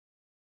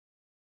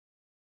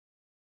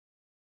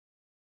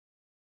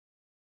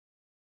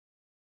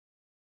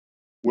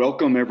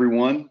Welcome,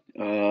 everyone.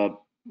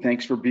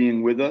 Thanks for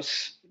being with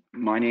us.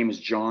 My name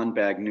is John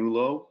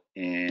Bagnulo,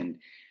 and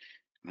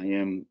I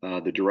am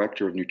the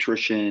Director of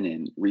Nutrition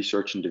and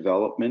Research and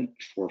Development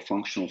for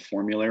Functional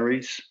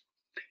Formularies.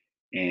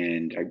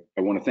 And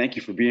I want to thank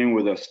you for being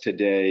with us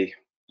today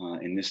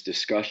in this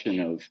discussion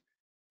of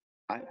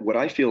what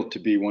I feel to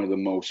be one of the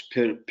most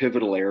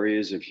pivotal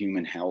areas of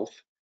human health.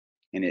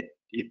 And it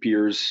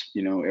appears,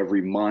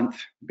 every month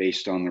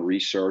based on the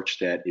research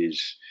that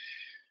is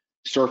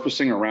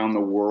surfacing around the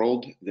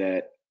world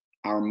that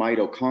our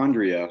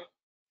mitochondria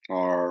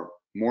are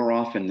more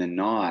often than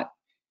not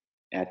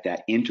at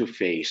that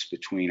interface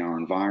between our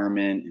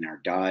environment and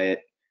our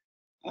diet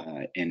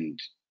and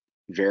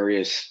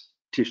various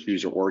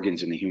tissues or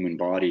organs in the human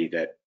body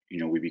that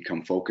we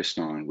become focused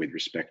on with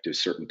respect to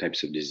certain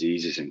types of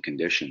diseases and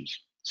conditions.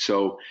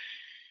 So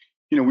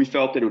we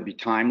felt that it would be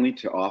timely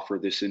to offer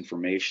this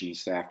information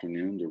this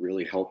afternoon to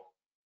really help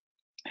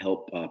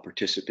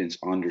participants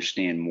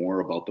understand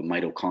more about the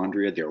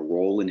mitochondria, their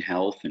role in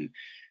health, and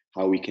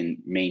how we can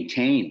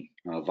maintain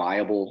a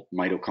viable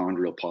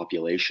mitochondrial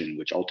population,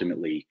 which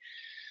ultimately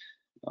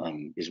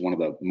is one of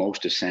the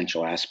most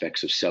essential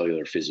aspects of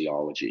cellular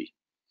physiology.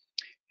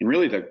 And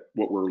really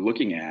what we're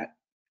looking at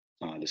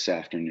this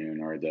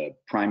afternoon are the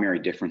primary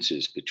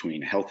differences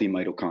between healthy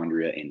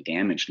mitochondria and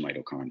damaged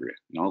mitochondria,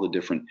 and all the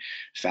different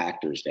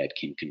factors that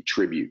can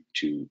contribute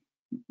to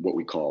what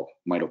we call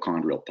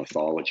mitochondrial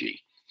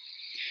pathology.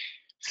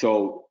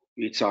 So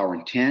it's our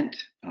intent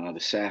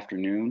this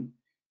afternoon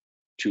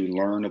to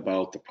learn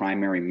about the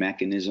primary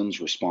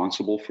mechanisms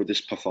responsible for this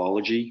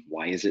pathology.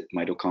 Why is it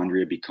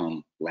mitochondria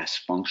become less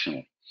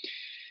functional?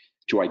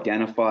 To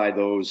identify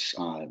those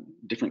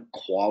different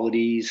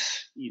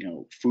qualities,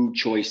 food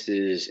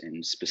choices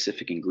and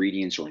specific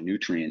ingredients or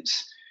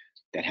nutrients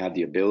that have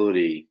the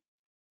ability,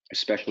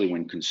 especially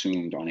when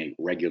consumed on a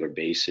regular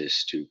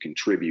basis, to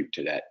contribute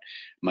to that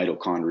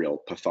mitochondrial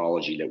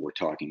pathology that we're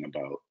talking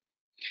about.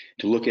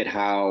 To look at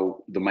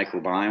how the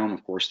microbiome,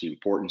 of course, the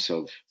importance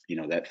of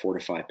that 4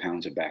 to 5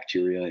 pounds of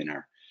bacteria in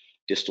our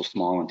distal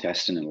small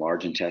intestine and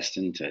large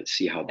intestine, to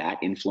see how that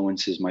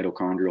influences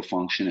mitochondrial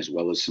function, as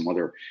well as some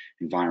other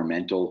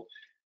environmental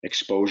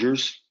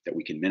exposures that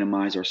we can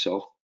minimize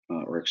ourselves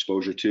or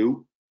exposure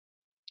to.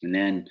 And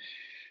then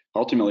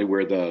ultimately,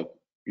 where this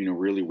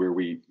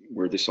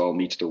all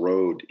meets the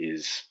road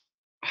is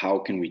how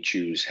can we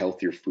choose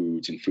healthier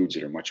foods and foods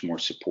that are much more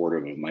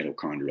supportive of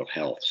mitochondrial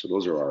health. So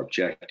those are our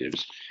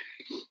objectives.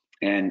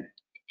 And,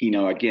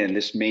 again,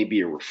 this may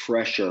be a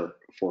refresher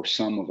for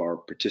some of our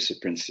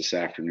participants this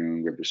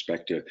afternoon with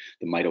respect to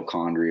the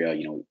mitochondria.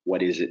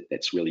 What is it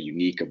that's really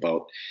unique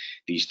about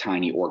these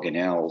tiny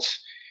organelles?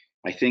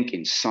 I think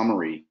in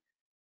summary,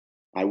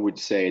 I would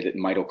say that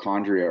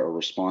mitochondria are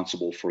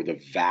responsible for the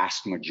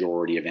vast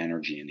majority of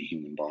energy in the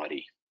human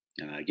body.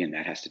 Again,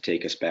 that has to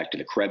take us back to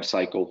the Krebs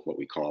cycle, what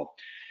we call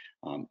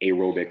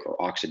aerobic or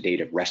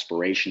oxidative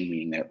respiration,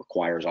 meaning that it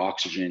requires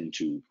oxygen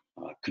to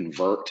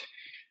convert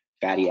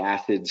fatty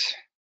acids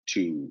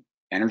to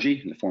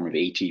energy in the form of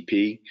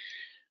ATP.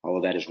 All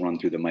of that is run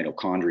through the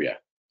mitochondria.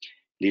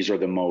 These are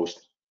the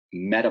most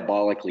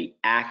metabolically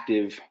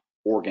active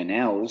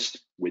organelles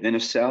within a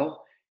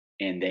cell,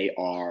 and they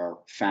are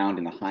found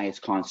in the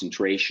highest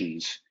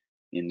concentrations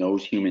in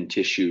those human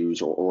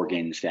tissues or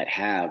organs that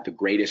have the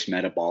greatest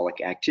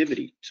metabolic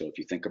activity. So if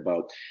you think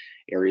about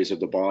areas of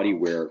the body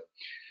where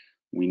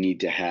we need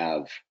to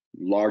have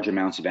large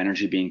amounts of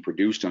energy being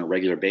produced on a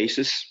regular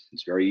basis,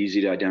 it's very easy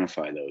to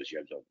identify those. You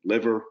have the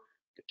liver,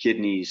 the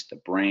kidneys, the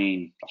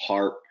brain, the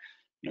heart.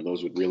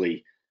 Those would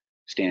really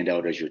stand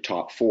out as your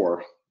top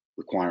 4,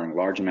 requiring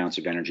large amounts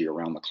of energy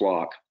around the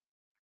clock.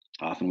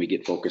 Often we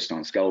get focused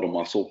on skeletal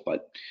muscle,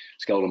 but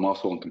skeletal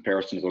muscle in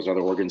comparison to those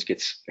other organs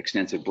gets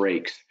extensive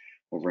breaks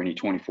over any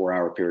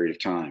 24-hour period of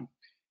time.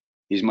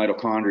 These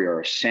mitochondria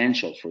are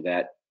essential for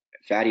that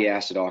fatty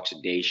acid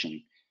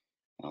oxidation,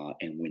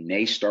 and when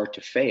they start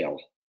to fail,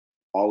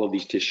 all of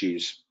these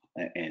tissues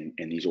and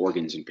these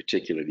organs in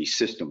particular, these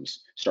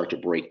systems start to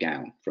break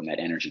down from that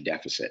energy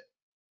deficit.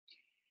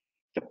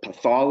 The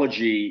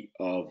pathology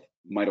of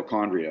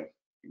mitochondria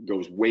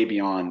goes way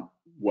beyond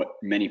what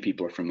many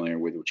people are familiar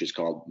with, which is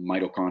called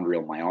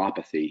mitochondrial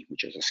myopathy,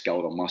 which is a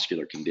skeletal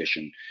muscular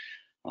condition.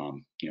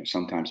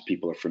 Sometimes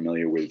people are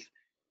familiar with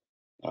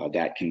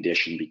that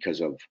condition because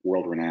of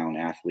world-renowned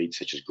athletes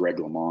such as Greg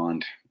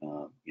LeMond,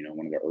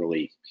 one of the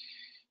early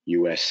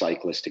U.S.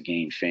 cyclists to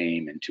gain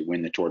fame and to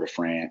win the Tour de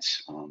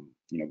France.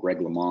 Greg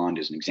LeMond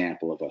is an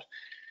example of a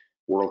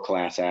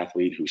world-class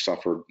athlete who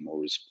suffered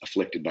or was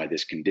afflicted by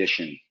this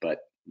condition, but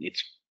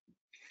it's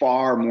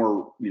far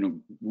more,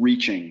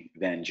 reaching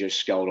than just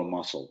skeletal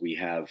muscle. We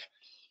have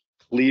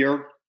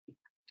clear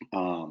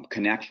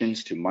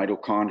connections to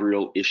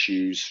mitochondrial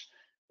issues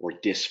or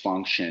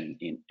dysfunction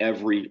in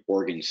every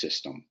organ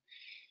system.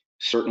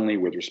 Certainly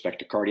with respect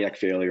to cardiac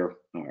failure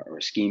or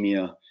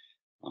ischemia,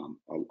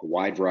 a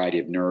wide variety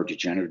of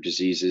neurodegenerative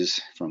diseases,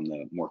 from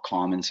the more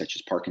common such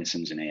as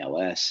Parkinson's and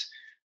ALS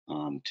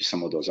to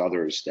some of those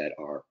others that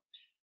are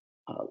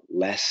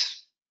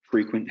less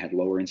frequent, had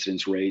lower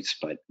incidence rates,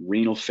 but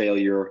renal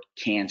failure,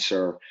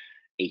 cancer,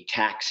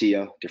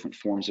 ataxia, different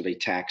forms of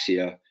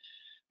ataxia,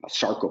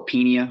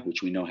 sarcopenia,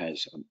 which we know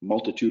has a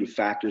multitude of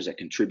factors that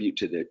contribute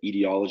to the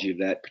etiology of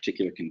that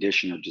particular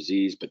condition or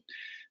disease, but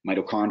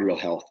mitochondrial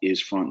health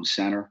is front and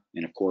center.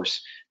 And of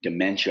course,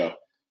 dementia,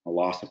 a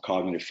loss of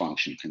cognitive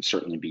function, can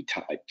certainly be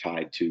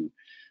tied to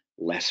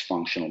less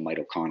functional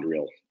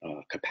mitochondrial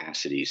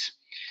capacities.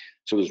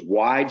 So there's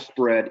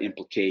widespread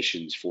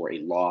implications for a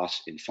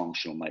loss in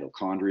functional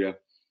mitochondria.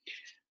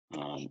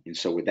 And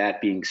so with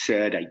that being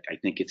said, I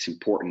think it's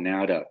important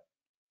now to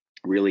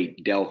really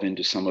delve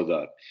into some of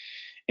the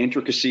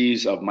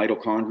intricacies of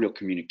mitochondrial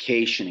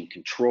communication and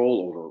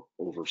control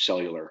over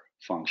cellular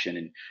function.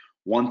 And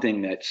one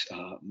thing that's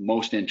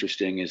most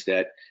interesting is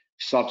that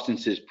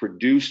substances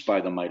produced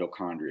by the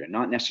mitochondria,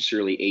 not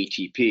necessarily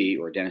ATP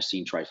or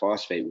adenosine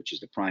triphosphate, which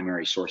is the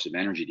primary source of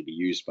energy to be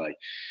used by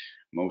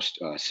most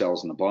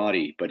cells in the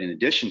body. But in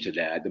addition to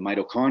that, the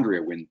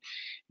mitochondria, when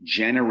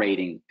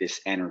generating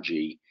this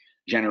energy,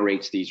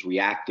 generates these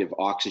reactive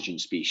oxygen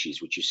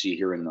species, which you see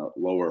here in the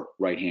lower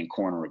right-hand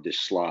corner of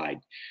this slide.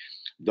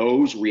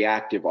 Those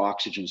reactive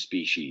oxygen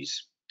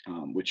species,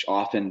 which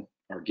often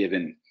are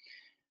given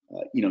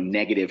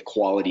negative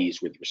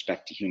qualities with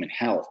respect to human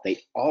health, they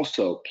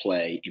also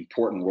play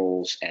important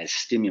roles as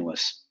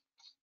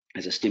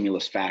a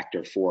stimulus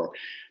factor for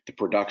the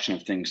production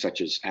of things such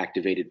as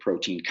activated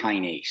protein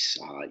kinase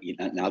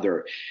and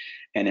other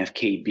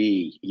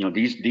NFKB.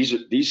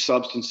 These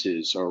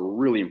substances are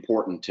really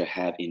important to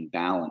have in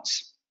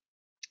balance.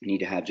 You need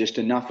to have just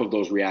enough of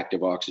those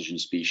reactive oxygen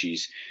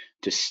species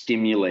to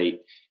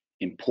stimulate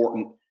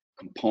important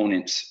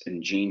components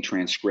in gene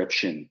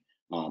transcription.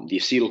 The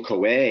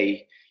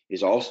acetyl-CoA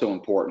is also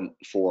important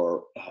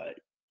for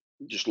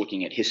just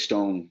looking at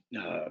histone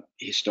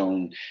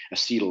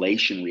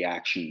acetylation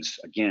reactions,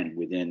 again,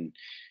 within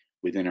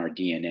our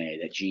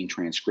DNA, that gene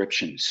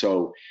transcription.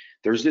 So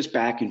there's this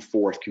back and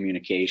forth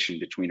communication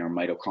between our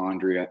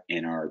mitochondria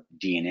and our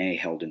DNA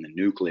held in the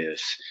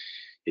nucleus.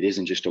 It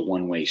isn't just a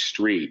one-way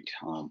street,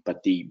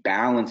 but the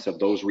balance of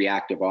those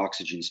reactive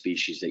oxygen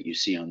species that you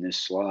see on this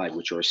slide,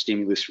 which are a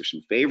stimulus for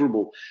some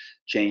favorable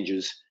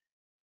changes,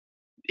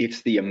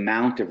 it's the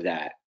amount of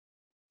that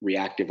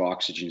reactive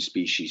oxygen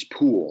species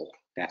pool,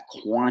 that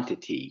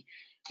quantity,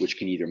 which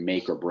can either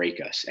make or break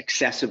us.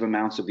 Excessive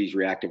amounts of these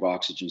reactive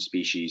oxygen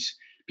species,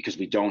 because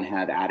we don't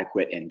have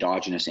adequate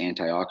endogenous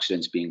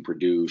antioxidants being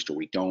produced, or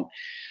we don't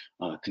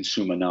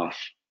consume enough,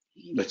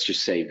 let's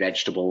just say,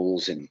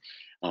 vegetables and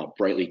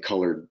brightly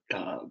colored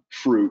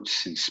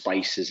fruits and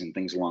spices and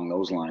things along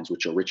those lines,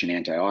 which are rich in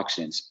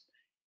antioxidants.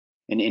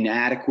 An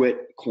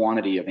inadequate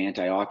quantity of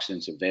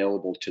antioxidants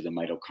available to the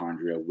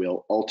mitochondria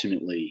will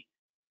ultimately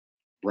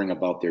bring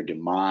about their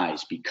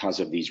demise because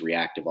of these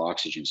reactive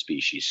oxygen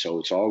species. So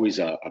it's always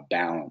a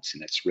balance,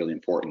 and it's really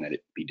important that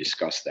it be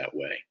discussed that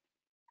way.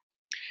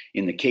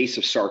 In the case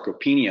of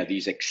sarcopenia,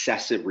 these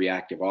excessive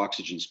reactive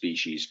oxygen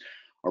species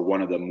are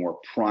one of the more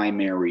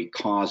primary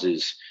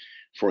causes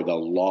for the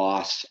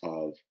loss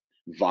of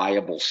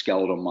viable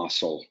skeletal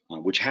muscle,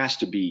 which has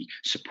to be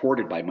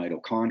supported by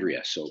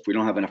mitochondria. So if we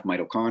don't have enough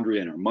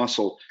mitochondria in our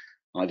muscle,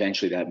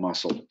 eventually that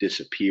muscle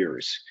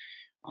disappears.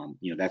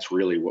 That's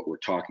really what we're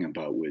talking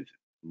about with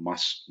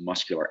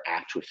muscular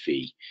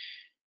atrophy,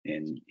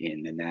 and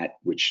that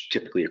which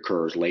typically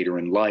occurs later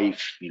in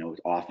life.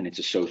 Often it's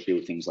associated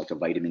with things like a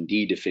vitamin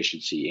D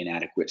deficiency,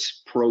 inadequate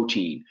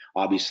protein,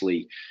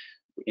 obviously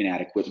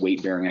inadequate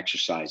weight-bearing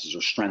exercises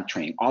or strength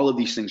training. All of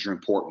these things are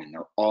important, and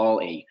they're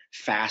all a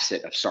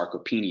facet of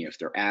sarcopenia if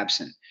they're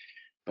absent.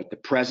 But the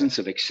presence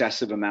of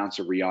excessive amounts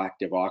of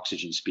reactive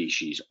oxygen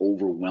species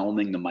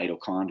overwhelming the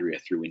mitochondria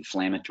through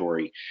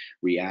inflammatory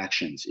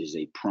reactions is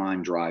a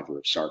prime driver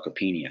of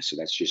sarcopenia. So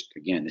that's just,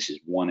 again, this is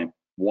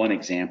one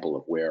example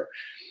of where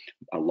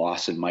a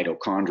loss in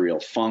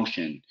mitochondrial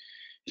function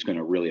is going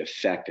to really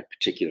affect a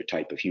particular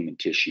type of human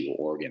tissue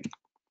or organ.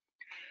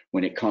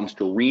 When it comes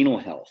to renal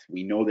health,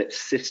 we know that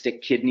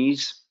cystic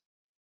kidneys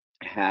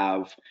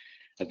have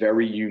a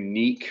very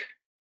unique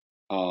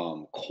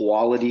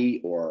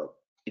quality, or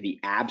the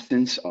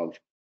absence of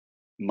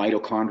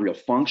mitochondrial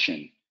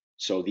function.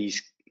 So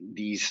these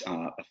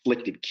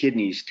afflicted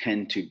kidneys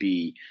tend to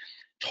be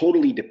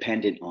totally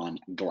dependent on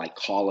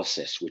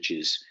glycolysis, which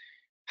is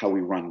how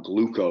we run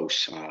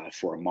glucose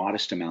for a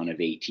modest amount of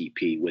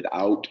ATP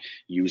without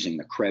using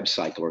the Krebs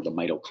cycle or the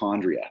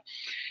mitochondria.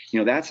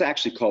 That's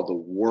actually called the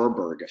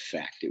Warburg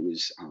effect. It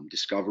was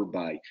discovered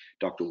by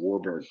Dr.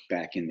 Warburg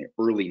back in the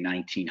early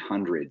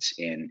 1900s.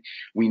 And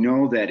we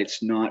know that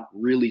it's not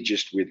really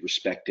just with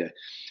respect to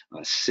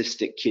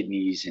cystic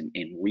kidneys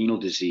and renal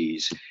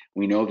disease.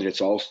 We know that it's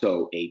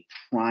also a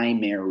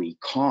primary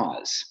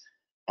cause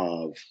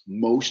of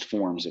most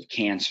forms of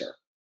cancer.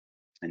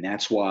 And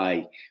that's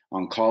why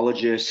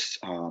oncologists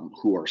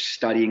who are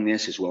studying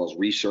this, as well as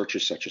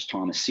researchers such as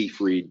Thomas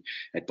Seyfried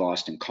at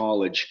Boston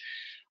College,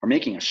 are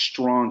making a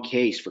strong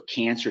case for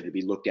cancer to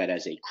be looked at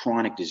as a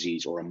chronic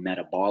disease or a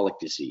metabolic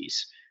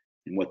disease.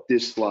 And what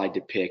this slide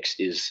depicts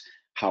is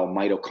how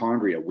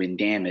mitochondria, when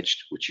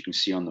damaged, which you can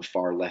see on the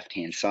far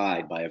left-hand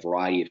side by a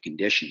variety of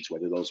conditions,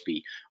 whether those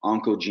be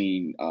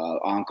oncoviruses,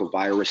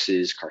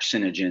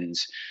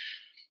 carcinogens,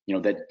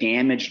 that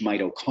damaged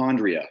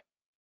mitochondria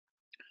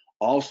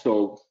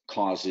also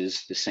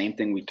causes the same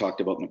thing we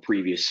talked about in the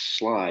previous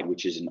slide,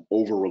 which is an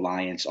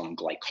over-reliance on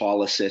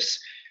glycolysis,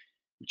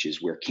 which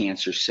is where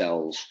cancer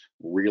cells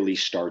really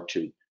start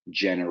to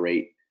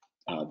generate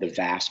the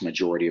vast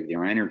majority of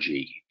their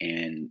energy,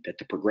 and that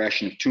the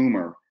progression of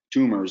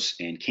tumors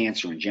and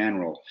cancer in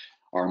general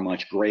are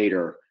much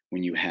greater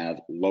when you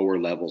have lower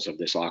levels of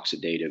this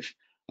oxidative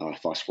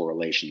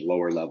phosphorylation,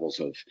 lower levels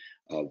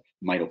of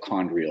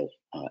mitochondrial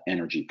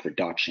energy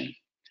production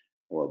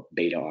or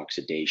beta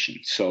oxidation.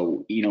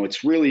 So,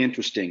 it's really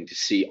interesting to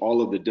see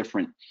all of the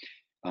different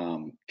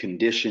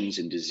conditions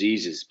and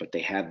diseases, but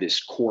they have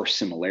this core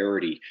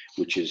similarity,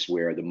 which is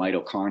where the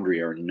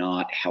mitochondria are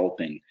not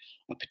helping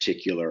a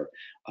particular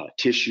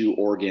tissue,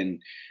 organ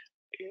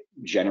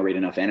generate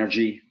enough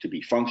energy to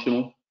be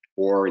functional,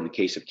 or in the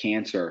case of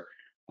cancer,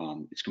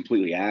 it's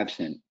completely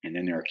absent. And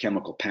then there are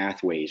chemical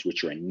pathways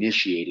which are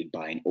initiated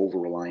by an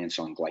over-reliance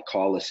on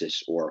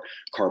glycolysis or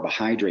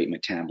carbohydrate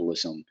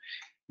metabolism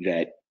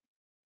that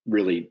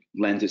really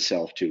lends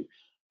itself to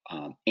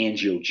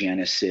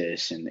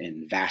angiogenesis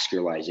and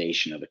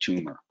vascularization of a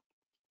tumor.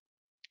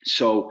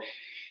 So,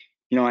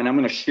 and I'm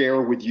going to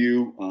share with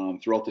you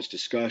throughout this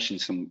discussion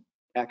some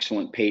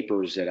excellent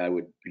papers that I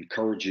would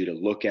encourage you to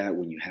look at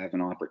when you have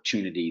an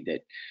opportunity,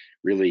 that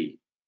really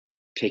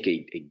take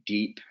a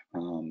deep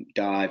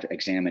dive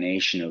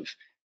examination of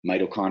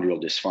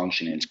mitochondrial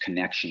dysfunction and its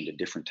connection to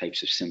different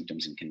types of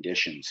symptoms and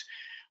conditions.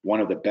 One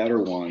of the better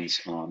ones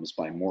is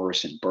by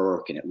Morris and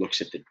Burke, and it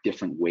looks at the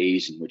different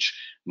ways in which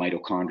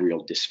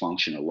mitochondrial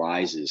dysfunction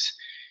arises.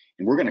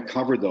 And we're going to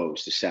cover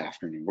those this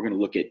afternoon. We're going to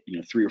look at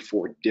 3 or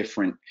 4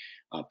 different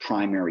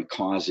primary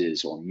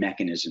causes or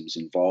mechanisms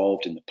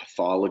involved in the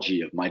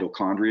pathology of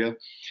mitochondria.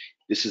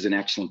 This is an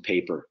excellent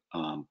paper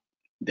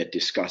that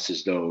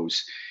discusses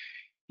those.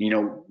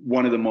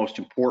 One of the most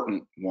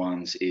important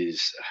ones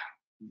is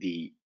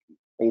the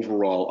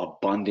overall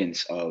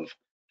abundance of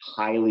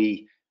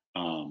highly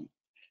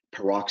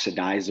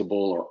peroxidizable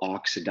or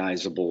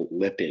oxidizable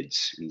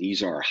lipids. And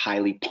these are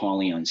highly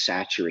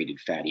polyunsaturated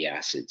fatty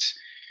acids,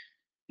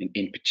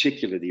 in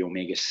particular the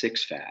omega-6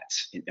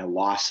 fats. A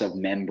loss of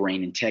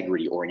membrane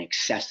integrity or an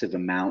excessive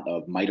amount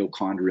of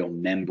mitochondrial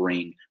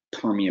membrane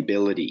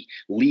permeability,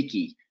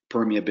 leaky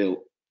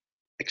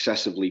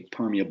excessively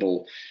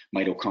permeable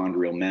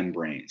mitochondrial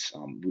membranes.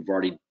 We've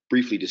already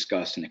briefly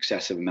discussed an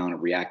excessive amount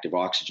of reactive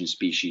oxygen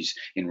species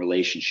in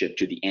relationship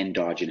to the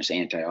endogenous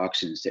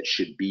antioxidants that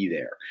should be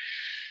there.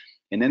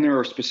 And then there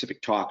are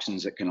specific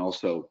toxins that can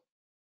also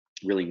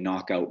really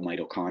knock out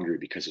mitochondria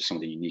because of some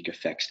of the unique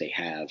effects they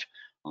have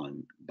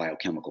on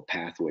biochemical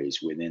pathways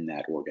within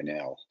that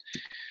organelle.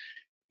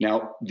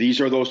 Now, these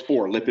are those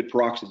 4: lipid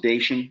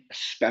peroxidation,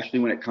 especially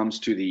when it comes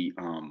to the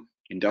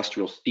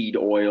industrial seed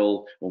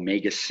oil,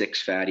 omega-6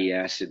 fatty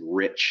acid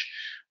rich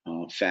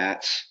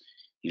fats.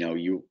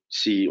 You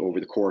see over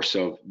the course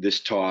of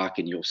this talk,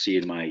 and you'll see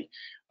in my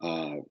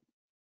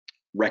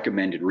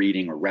recommended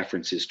reading or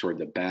references toward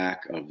the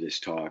back of this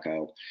talk,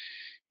 I'll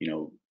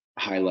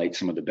highlight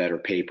some of the better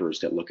papers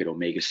that look at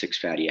omega-6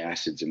 fatty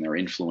acids and their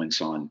influence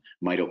on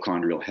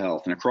mitochondrial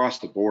health. And across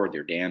the board,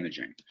 they're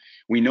damaging.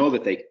 We know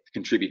that they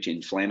contribute to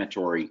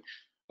inflammatory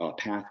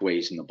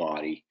pathways in the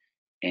body.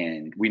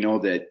 And we know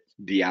that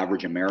the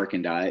average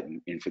American diet,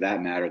 and for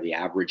that matter, the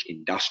average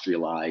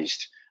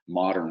industrialized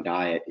modern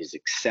diet, is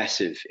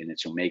excessive in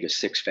its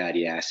omega-6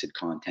 fatty acid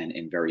content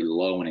and very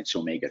low in its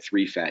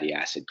omega-3 fatty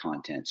acid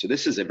content. So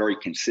this is a very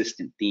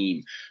consistent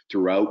theme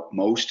throughout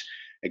most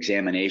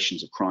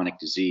examinations of chronic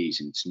disease,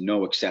 and it's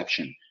no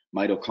exception.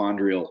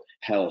 Mitochondrial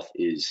health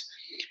is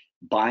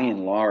by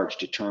and large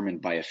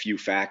determined by a few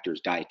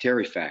factors,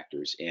 dietary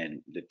factors, and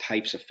the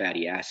types of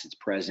fatty acids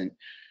present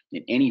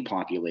in any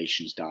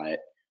population's diet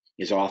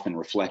is often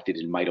reflected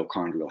in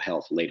mitochondrial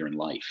health later in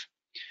life.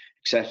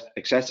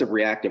 Excessive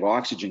reactive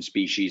oxygen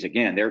species,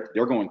 again,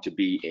 they're going to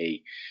be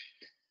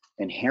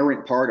a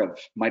inherent part of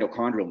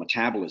mitochondrial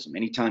metabolism.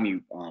 Anytime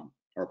you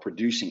are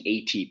producing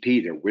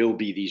ATP, there will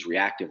be these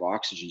reactive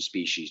oxygen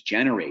species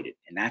generated,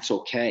 and that's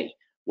okay.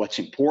 What's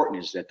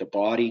important is that the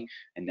body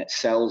and that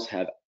cells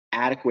have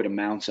adequate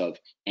amounts of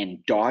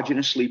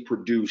endogenously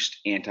produced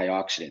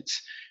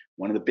antioxidants.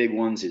 One of the big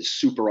ones is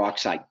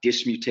superoxide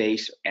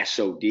dismutase,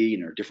 SOD,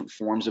 and there are different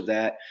forms of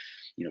that.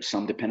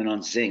 Some dependent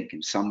on zinc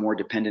and some more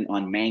dependent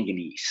on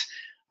manganese.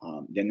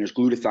 Then there's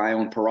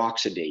glutathione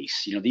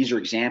peroxidase. These are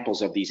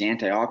examples of these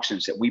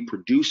antioxidants that we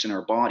produce in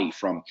our body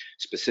from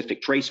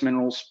specific trace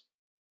minerals,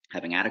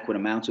 having adequate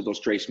amounts of those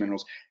trace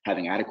minerals,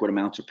 having adequate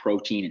amounts of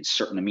protein and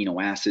certain amino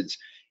acids.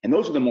 And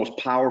those are the most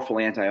powerful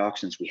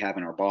antioxidants we have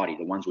in our body,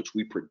 the ones which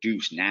we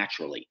produce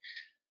naturally.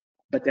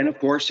 But then, of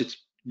course,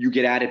 you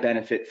get added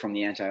benefit from the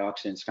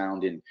antioxidants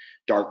found in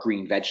dark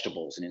green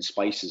vegetables and in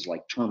spices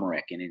like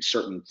turmeric and in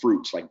certain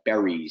fruits like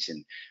berries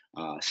and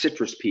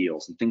citrus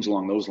peels and things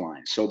along those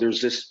lines. So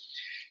there's this,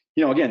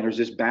 again, there's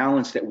this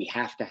balance that we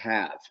have to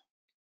have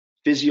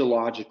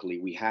physiologically,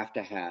 we have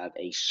to have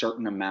a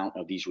certain amount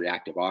of these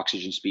reactive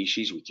oxygen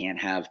species. We can't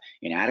have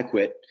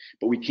inadequate,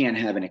 but we can't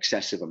have an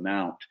excessive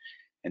amount.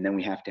 And then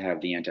we have to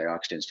have the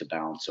antioxidants to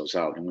balance those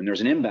out. And when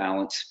there's an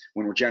imbalance,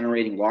 when we're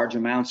generating large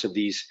amounts of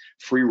these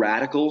free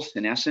radicals,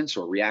 in essence,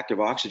 or reactive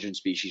oxygen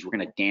species, we're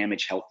going to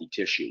damage healthy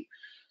tissue.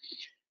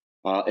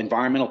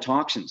 Environmental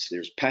toxins,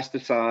 there's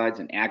pesticides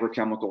and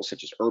agrochemicals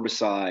such as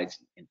herbicides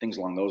and things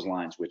along those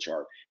lines, which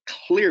are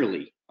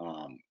clearly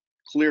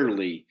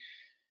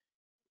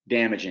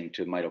damaging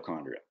to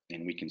mitochondria.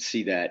 And we can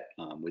see that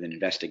with an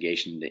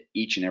investigation that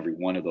each and every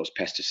one of those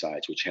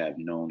pesticides, which have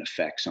known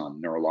effects on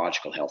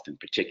neurological health in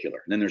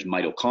particular. And then there's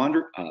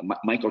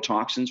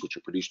mycotoxins, which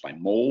are produced by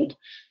mold.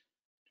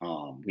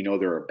 We know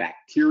there are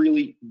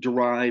bacterially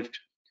derived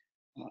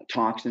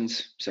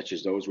toxins, such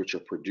as those which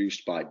are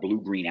produced by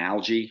blue-green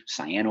algae,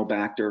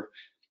 cyanobacter.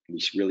 We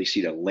really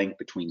see the link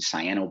between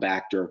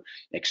cyanobacter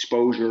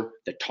exposure,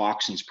 the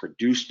toxins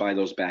produced by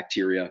those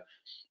bacteria,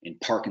 and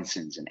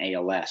Parkinson's and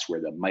ALS, where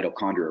the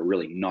mitochondria are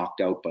really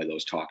knocked out by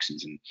those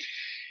toxins.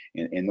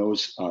 And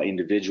those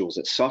individuals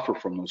that suffer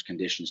from those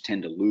conditions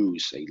tend to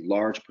lose a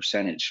large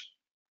percentage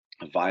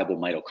of viable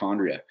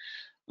mitochondria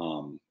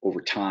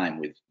over time,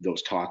 with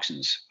those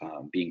toxins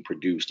being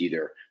produced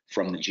either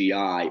from the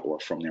GI or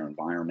from their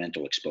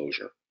environmental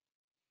exposure.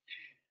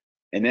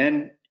 And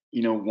then,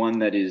 one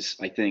that is,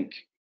 I think,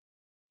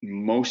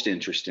 most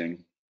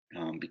interesting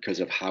because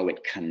of how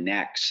it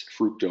connects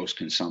fructose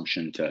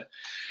consumption to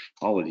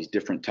all of these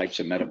different types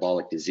of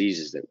metabolic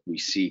diseases that we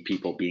see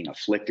people being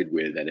afflicted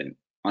with at an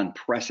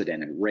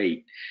unprecedented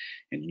rate,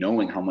 and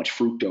knowing how much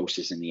fructose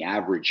is in the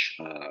average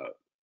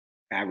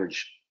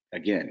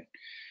again,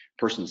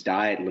 person's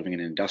diet living in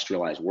an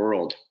industrialized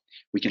world,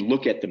 we can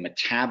look at the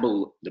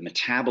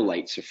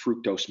metabolites of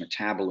fructose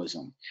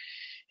metabolism.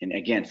 And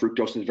again,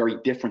 fructose is very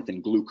different than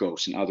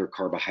glucose and other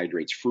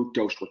carbohydrates.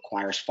 Fructose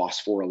requires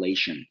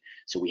phosphorylation.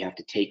 So we have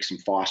to take some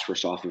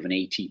phosphorus off of an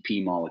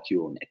ATP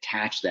molecule and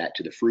attach that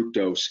to the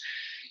fructose.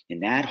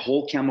 And that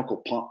whole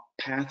chemical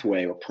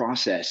pathway or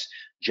process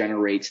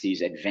generates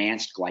these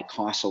advanced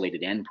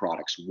glycosylated end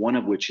products, one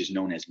of which is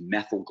known as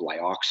methyl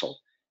glyoxal.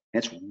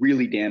 That's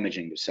really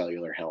damaging to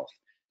cellular health,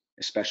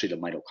 especially the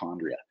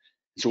mitochondria.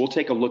 So we'll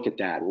take a look at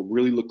that. We'll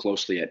really look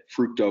closely at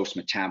fructose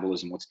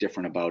metabolism, what's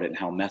different about it, and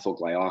how methyl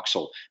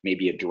glyoxal may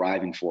be a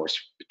driving force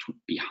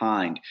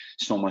behind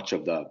so much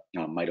of the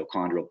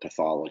mitochondrial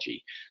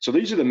pathology. So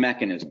these are the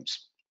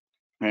mechanisms.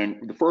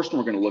 And the first one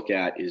we're going to look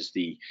at is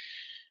the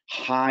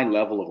high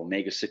level of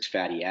omega-6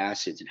 fatty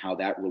acids and how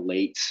that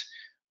relates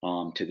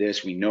to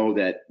this. We know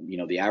that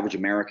the average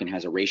American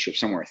has a ratio of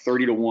somewhere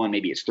 30-1,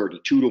 maybe it's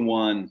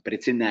 32-1, but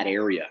it's in that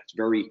area. It's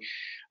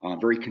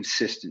very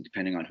consistent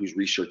depending on whose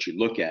research you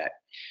look at.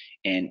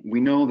 And we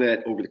know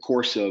that over the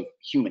course of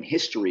human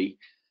history,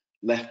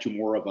 left to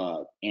more of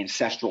an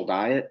ancestral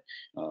diet,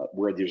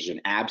 where there's an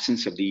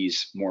absence of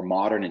these more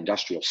modern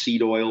industrial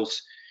seed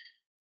oils,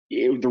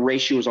 the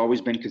ratio has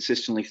always been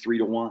consistently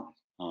 3-1.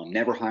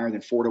 Never higher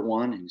than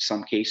 4-1, in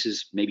some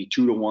cases maybe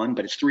 2-1,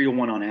 but it's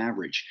 3-1 on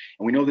average.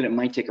 And we know that it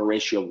might take a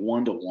ratio of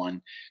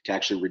 1-1 to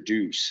actually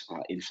reduce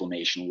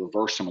inflammation,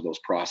 reverse some of those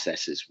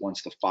processes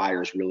once the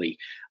fires really,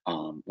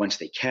 once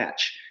they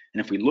catch.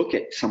 And if we look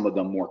at some of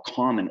the more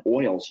common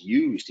oils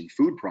used in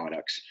food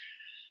products,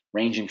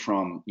 ranging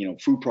from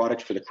food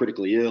products for the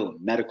critically ill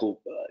and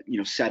medical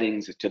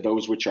settings, to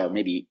those which are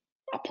maybe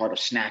a part of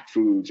snack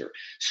foods or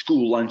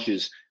school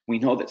lunches, we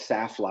know that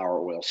safflower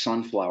oil,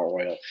 sunflower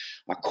oil,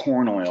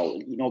 corn oil,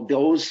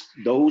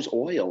 those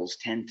oils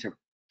tend to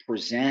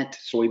present,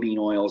 soybean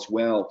oil as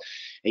well,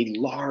 a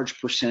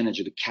large percentage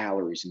of the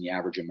calories in the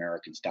average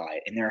American's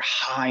diet. And they're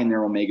high in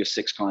their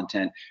omega-6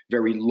 content,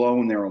 very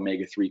low in their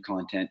omega-3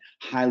 content,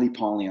 highly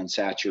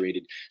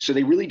polyunsaturated. So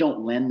they really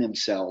don't lend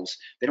themselves,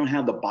 they don't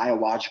have the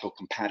biological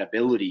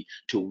compatibility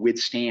to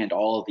withstand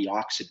all of the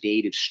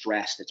oxidative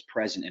stress that's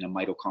present in a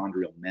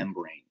mitochondrial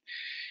membrane.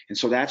 And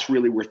so that's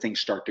really where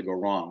things start to go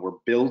wrong. We're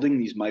building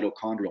these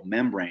mitochondrial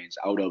membranes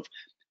out of,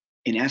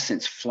 in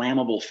essence,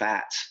 flammable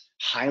fats,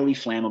 highly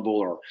flammable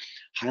or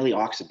highly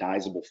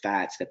oxidizable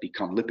fats that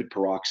become lipid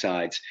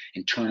peroxides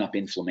and turn up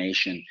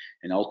inflammation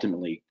and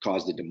ultimately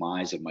cause the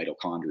demise of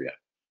mitochondria.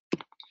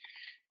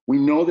 We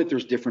know that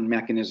there's different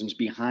mechanisms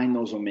behind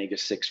those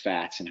omega-6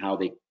 fats and how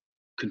they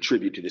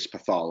contribute to this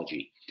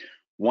pathology.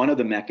 One of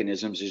the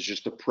mechanisms is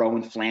just the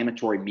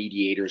pro-inflammatory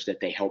mediators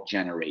that they help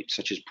generate,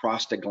 such as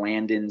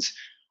prostaglandins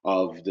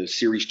of the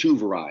series 2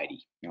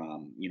 variety,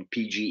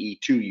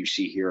 PGE2 you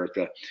see here at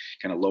the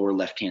kind of lower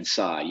left-hand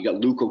side. You got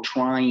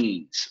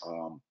leukotrienes.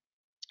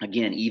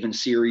 Again, even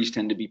series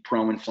tend to be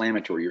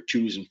pro-inflammatory, your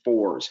 2s and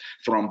 4s.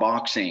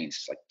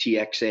 Thromboxanes, like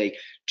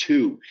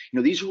TXA2.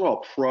 These are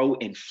all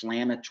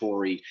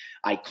pro-inflammatory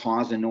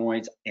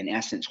eicosanoids, in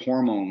essence,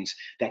 hormones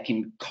that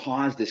can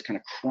cause this kind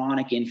of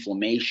chronic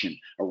inflammation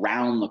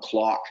around the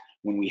clock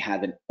when we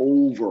have an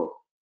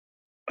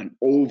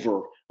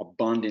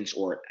overabundance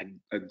or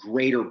a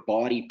greater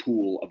body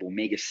pool of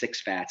omega-6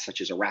 fats, such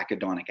as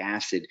arachidonic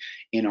acid,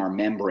 in our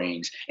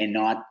membranes, and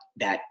not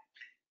that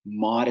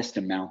modest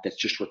amount that's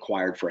just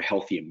required for a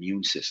healthy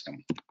immune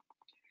system.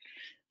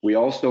 We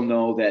also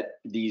know that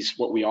these,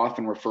 what we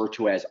often refer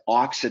to as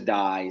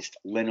oxidized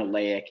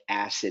linoleic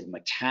acid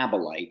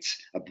metabolites,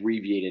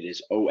 abbreviated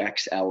as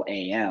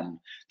OXLAM,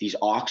 these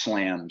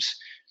OXLAMs,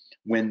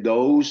 when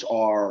those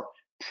are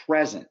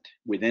present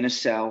within a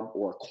cell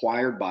or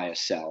acquired by a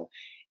cell,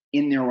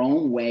 in their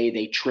own way,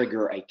 they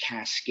trigger a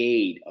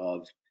cascade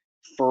of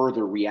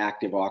further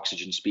reactive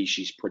oxygen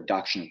species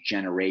production,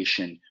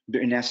 generation,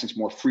 in essence,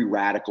 more free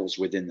radicals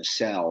within the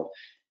cell.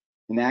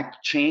 And that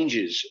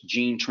changes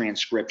gene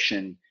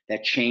transcription,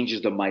 that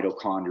changes the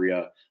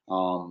mitochondria,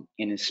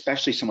 and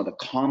especially some of the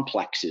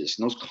complexes.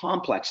 And those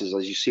complexes,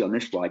 as you see on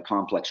this slide,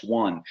 complex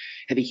 1,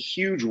 have a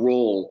huge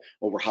role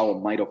over how a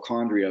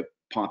mitochondria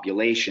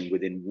population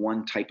within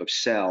one type of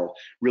cell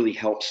really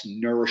helps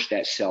nourish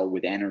that cell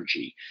with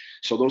energy.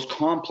 So those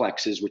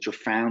complexes, which are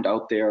found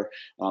out there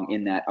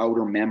in that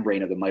outer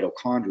membrane of the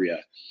mitochondria,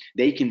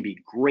 they can be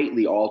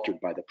greatly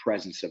altered by the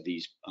presence of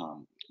these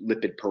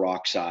lipid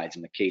peroxides,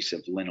 in the case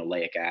of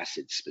linoleic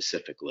acid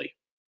specifically.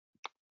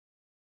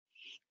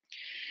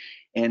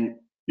 And,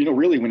 you know,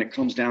 really when it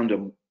comes down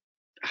to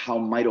how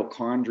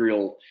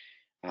mitochondrial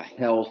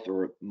health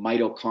or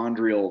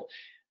mitochondrial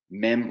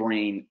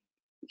membrane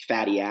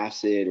fatty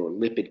acid or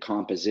lipid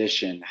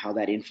composition, how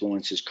that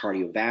influences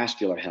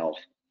cardiovascular health,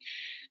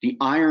 the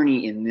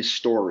irony in this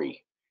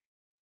story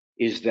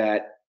is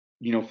that,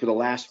 you know, for the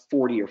last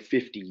 40 or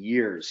 50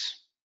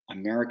 years,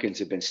 Americans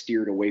have been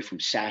steered away from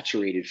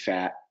saturated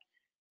fat,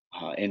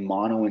 and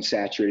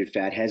monounsaturated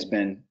fat has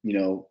been, you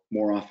know,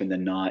 more often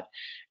than not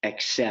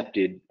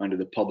accepted under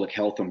the public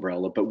health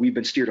umbrella. But we've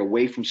been steered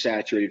away from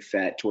saturated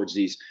fat towards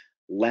these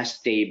less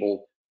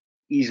stable,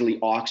 easily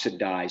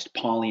oxidized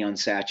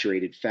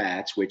polyunsaturated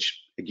fats, which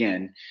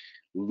again,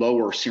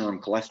 lower serum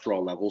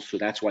cholesterol levels. So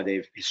that's why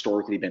they've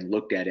historically been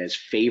looked at as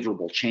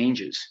favorable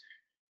changes.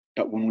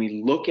 But when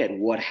we look at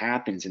what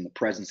happens in the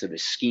presence of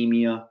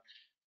ischemia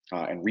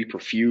and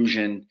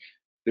reperfusion,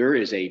 there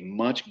is a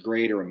much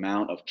greater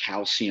amount of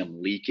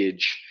calcium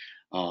leakage.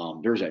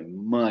 There's a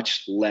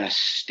much less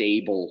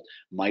stable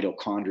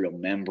mitochondrial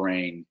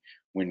membrane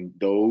when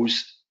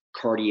those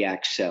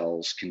cardiac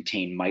cells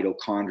contain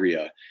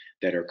mitochondria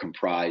that are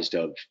comprised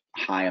of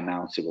high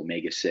amounts of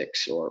omega-6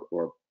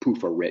 or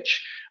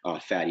PUFA-rich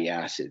fatty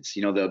acids.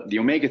 You know, the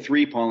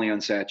omega-3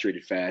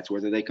 polyunsaturated fats,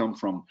 whether they come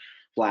from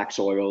flax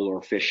oil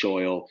or fish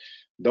oil,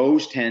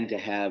 those tend to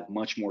have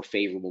much more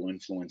favorable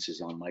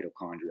influences on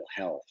mitochondrial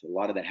health. A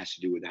lot of that has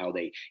to do with how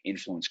they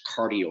influence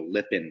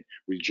cardiolipin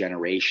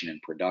regeneration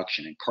and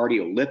production. And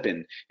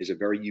cardiolipin is a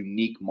very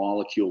unique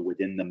molecule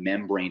within the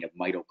membrane of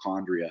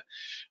mitochondria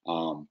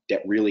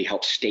that really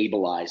helps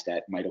stabilize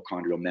that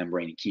mitochondrial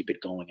membrane and keep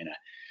it going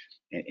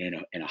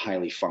in a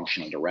highly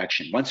functional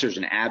direction. Once there's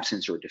an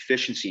absence or a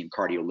deficiency in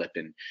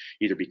cardiolipin,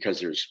 either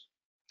because there's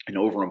an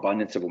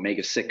overabundance of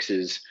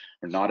omega-6s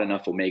or not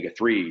enough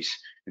omega-3s,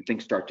 and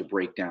things start to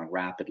break down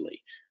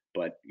rapidly.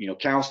 But, you know,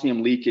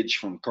 calcium leakage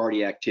from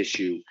cardiac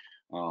tissue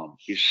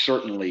is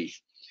certainly,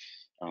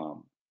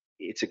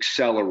 it's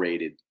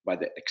accelerated by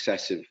the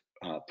excessive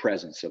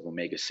presence of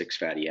omega-6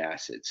 fatty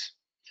acids.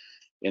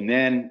 And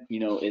then, you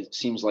know, it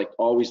seems like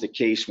always the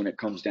case when it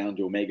comes down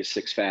to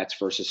omega-6 fats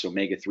versus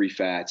omega-3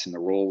 fats and the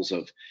roles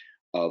of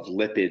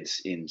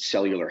lipids in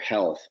cellular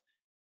health.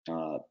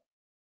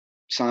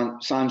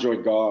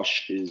 Sanjoy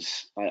Ghosh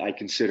is, I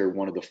consider,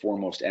 one of the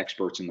foremost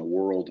experts in the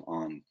world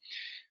on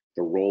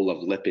the role of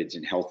lipids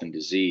in health and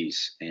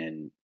disease.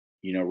 And,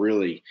 you know,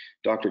 really,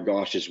 Dr.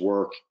 Ghosh's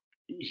work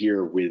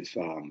here with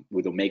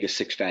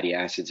omega-6 fatty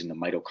acids in the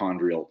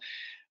mitochondrial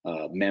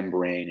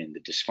membrane and the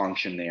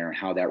dysfunction there and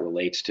how that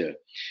relates to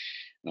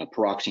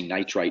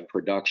peroxynitrite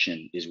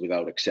production is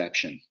without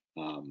exception.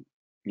 And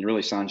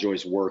really,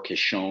 Sanjoy's work has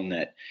shown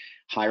that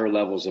higher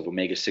levels of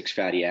omega-6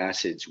 fatty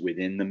acids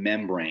within the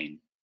membrane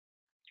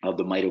of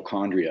the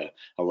mitochondria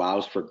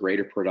allows for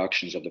greater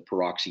productions of the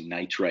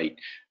peroxynitrite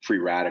free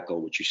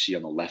radical, which you see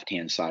on the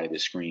left-hand side of the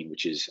screen,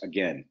 which is,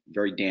 again,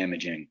 very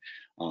damaging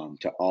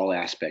to all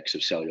aspects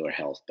of cellular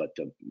health, but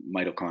the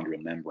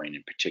mitochondrial membrane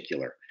in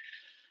particular.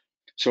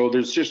 So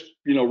there's just,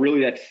 you know,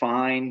 really that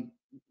fine,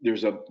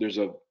 there's a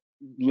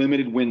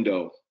limited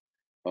window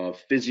of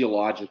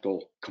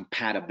physiological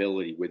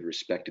compatibility with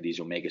respect to these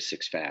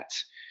omega-6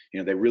 fats. You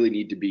know, they really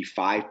need to be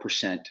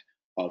 5%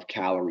 of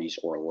calories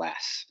or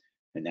less.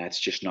 And that's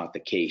just not the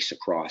case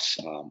across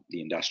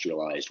the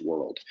industrialized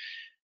world.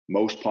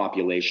 Most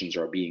populations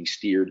are being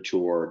steered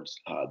towards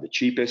the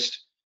cheapest,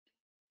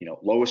 you know,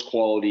 lowest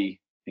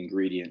quality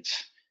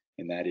ingredients,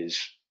 and that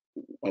is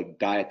a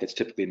diet that's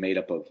typically made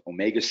up of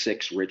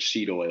omega-6 rich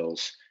seed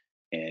oils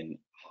and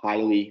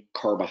highly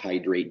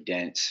carbohydrate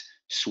dense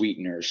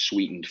sweeteners,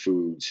 sweetened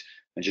foods,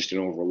 and just an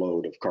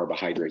overload of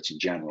carbohydrates in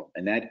general.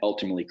 And that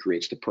ultimately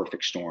creates the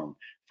perfect storm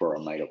for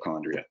our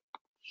mitochondria.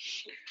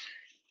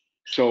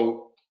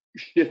 So,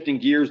 shifting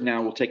gears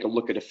now, we'll take a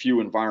look at a few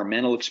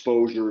environmental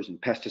exposures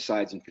and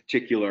pesticides in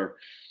particular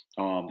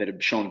that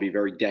have shown to be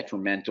very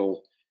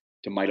detrimental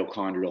to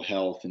mitochondrial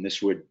health. And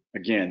this would,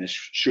 again, this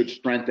should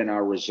strengthen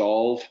our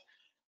resolve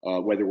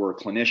whether we're a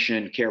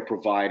clinician, care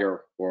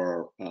provider,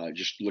 or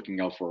just looking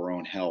out for our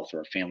own health or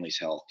our family's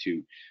health,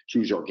 to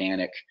choose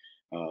organic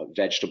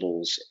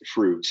vegetables,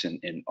 fruits,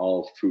 and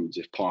all foods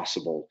if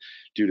possible,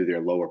 due to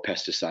their lower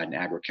pesticide and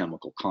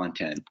agrochemical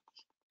content.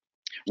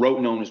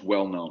 Rotenone is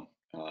well known.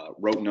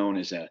 Rotenone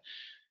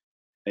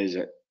is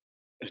a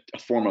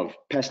form of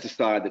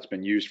pesticide that's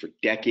been used for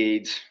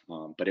decades,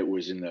 but it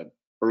was in the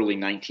early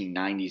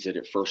 1990s that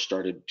it first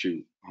started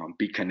to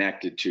be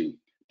connected to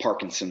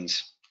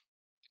Parkinson's.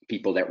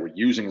 People that were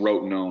using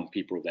rotenone,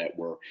 people that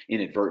were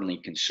inadvertently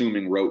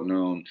consuming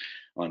rotenone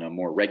on a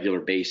more regular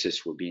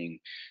basis were being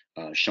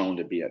shown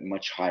to be at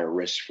much higher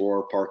risk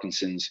for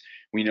Parkinson's.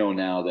 We know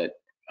now that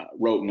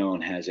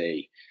rotenone has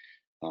a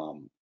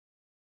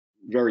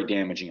very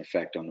damaging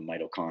effect on the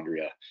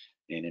mitochondria,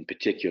 and in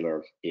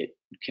particular, it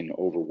can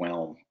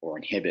overwhelm or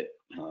inhibit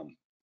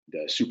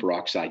the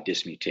superoxide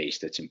dismutase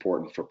that's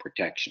important for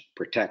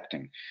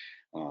protecting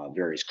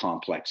various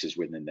complexes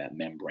within that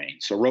membrane.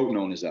 So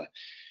rotenone is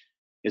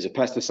a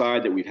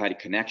pesticide that we've had a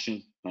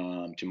connection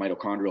to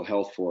mitochondrial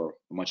health for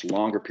a much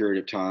longer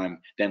period of time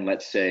than,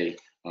 let's say,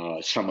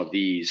 some of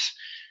these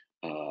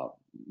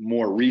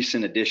more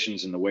recent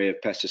additions in the way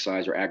of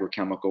pesticides or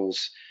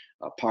agrochemicals,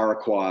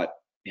 paraquat,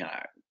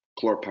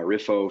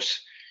 chlorpyrifos.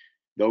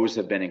 Those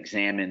have been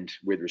examined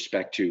with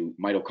respect to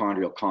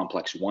mitochondrial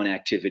complex 1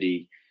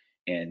 activity,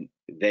 and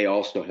they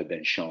also have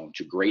been shown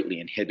to greatly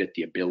inhibit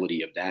the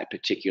ability of that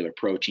particular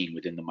protein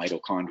within the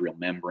mitochondrial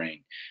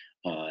membrane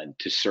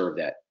to serve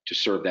that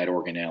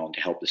organelle and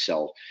to help the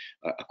cell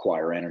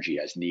acquire energy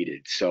as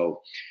needed.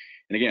 So,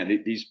 and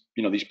again,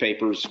 these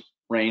papers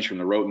range from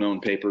the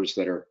rotenone papers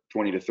that are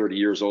 20 to 30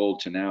 years old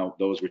to now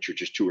those which are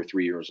just 2 or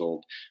 3 years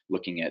old,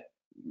 looking at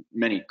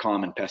many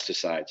common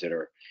pesticides that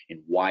are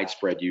in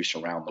widespread use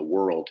around the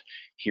world.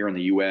 Here in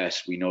the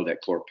US, we know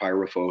that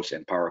chlorpyrifos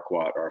and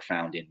paraquat are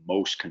found in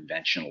most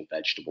conventional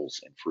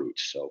vegetables and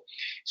fruits. So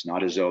it's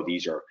not as though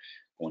these are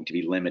going to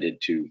be limited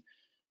to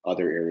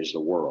other areas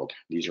of the world.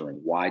 These are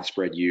in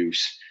widespread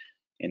use.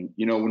 And,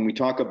 when we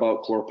talk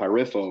about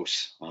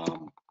chlorpyrifos,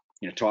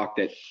 talk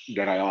that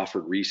I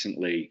offered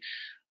recently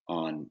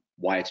on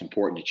why it's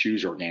important to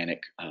choose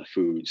organic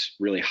foods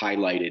really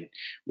highlighted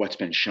what's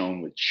been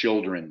shown with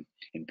children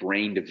in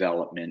brain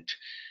development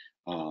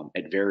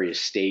at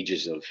various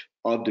stages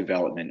of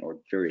development or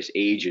various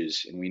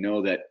ages. And we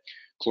know that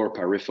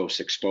chlorpyrifos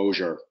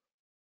exposure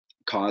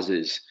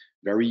causes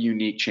very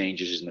unique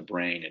changes in the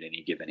brain at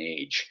any given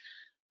age.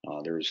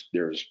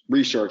 There's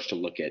research to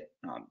look at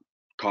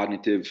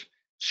cognitive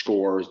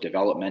scores,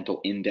 developmental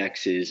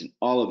indexes, and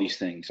all of these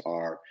things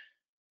are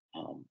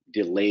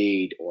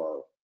delayed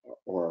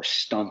or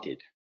stunted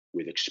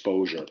with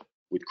exposure,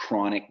 with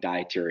chronic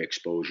dietary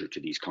exposure to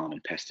these common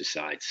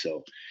pesticides.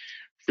 So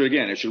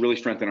again, it should really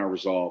strengthen our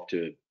resolve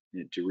to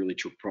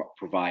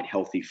provide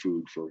healthy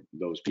food for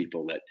those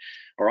people that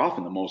are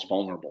often the most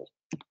vulnerable.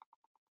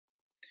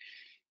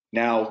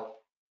 Now,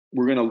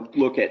 we're going to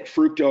look at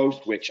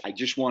fructose, which I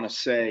just want to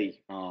say,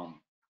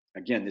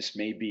 again, this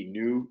may be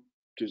new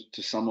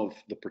to some of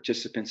the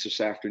participants this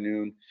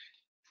afternoon.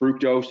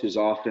 Fructose is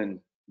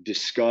often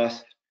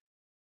discussed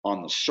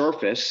on the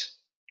surface,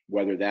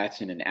 whether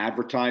that's in an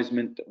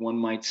advertisement that one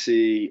might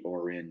see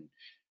or in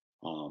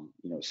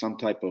some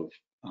type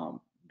of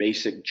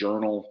basic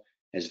journal,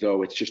 as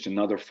though it's just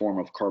another form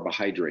of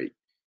carbohydrate.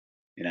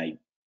 And I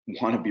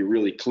want to be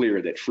really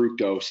clear that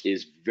fructose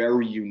is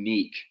very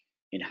unique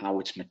in how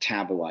it's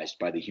metabolized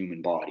by the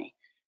human body.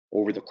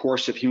 Over the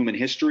course of human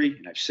history,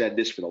 and I've said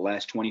this for the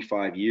last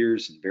 25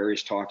 years in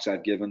various talks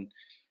I've given,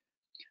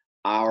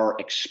 our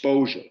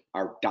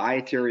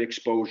dietary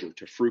exposure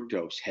to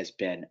fructose has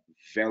been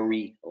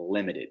very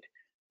limited.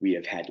 We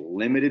have had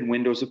limited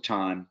windows of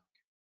time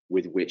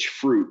with which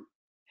fruit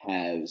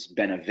has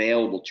been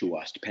available to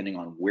us depending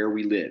on where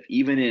we live.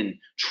 Even in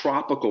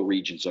tropical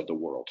regions of the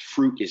world,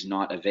 fruit is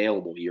not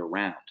available year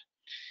round.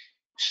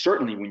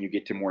 Certainly when you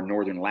get to more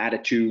northern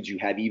latitudes, you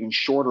have even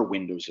shorter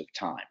windows of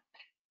time.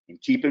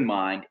 And keep in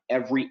mind,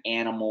 every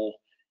animal,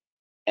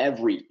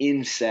 every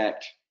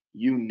insect,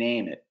 you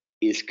name it,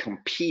 is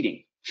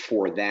competing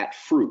for that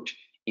fruit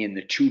in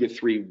the 2 to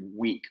 3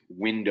 week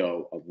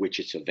window of which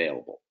it's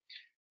available.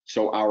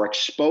 So our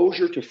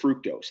exposure to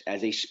fructose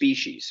as a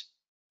species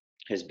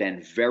has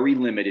been very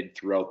limited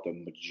throughout the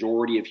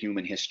majority of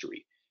human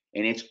history.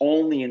 And it's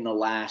only in the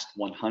last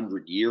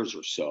 100 years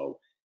or so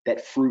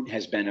that fruit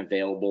has been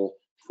available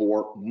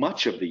for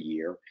much of the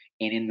year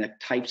and in the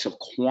types of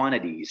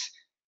quantities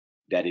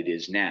that it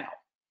is now.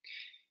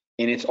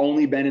 And it's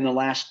only been in the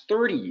last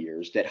 30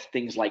 years that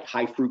things like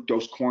high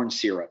fructose corn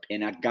syrup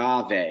and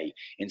agave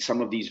and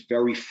some of these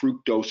very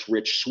fructose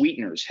rich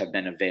sweeteners have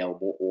been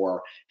available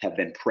or have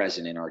been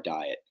present in our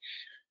diet.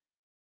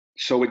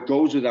 So it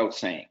goes without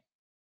saying,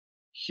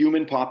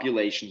 human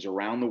populations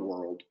around the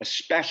world,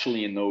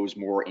 especially in those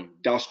more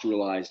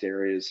industrialized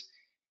areas,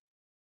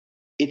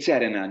 it's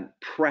at an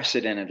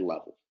unprecedented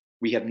level.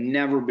 We have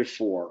never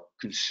before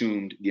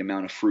consumed the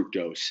amount of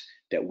fructose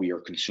that we are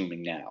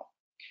consuming now.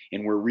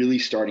 And we're really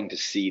starting to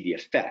see the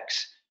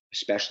effects,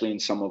 especially in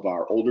some of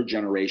our older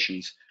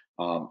generations,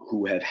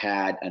 who have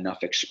had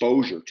enough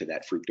exposure to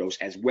that fructose,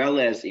 as well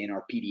as in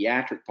our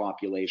pediatric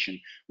population,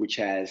 which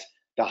has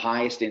the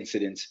highest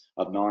incidence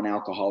of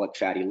non-alcoholic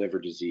fatty liver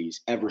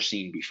disease ever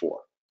seen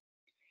before.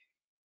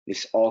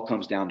 This all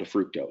comes down to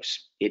fructose.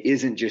 It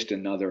isn't just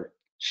another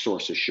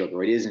source of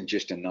sugar. It isn't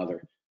just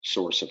another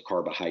source of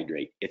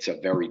carbohydrate. It's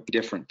a very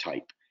different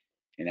type.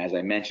 And as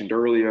I mentioned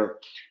earlier,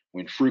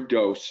 when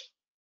fructose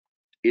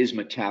is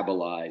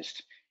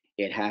metabolized,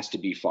 it has to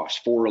be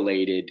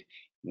phosphorylated.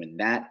 When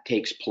that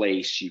takes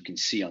place, you can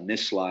see on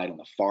this slide on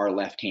the far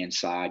left-hand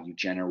side, you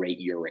generate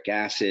uric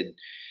acid.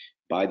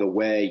 By the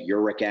way,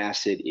 uric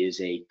acid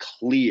is a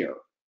clear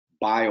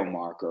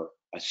biomarker,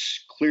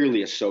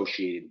 clearly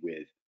associated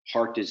with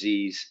heart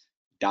disease,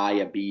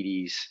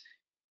 diabetes,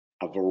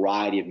 a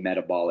variety of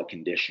metabolic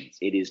conditions.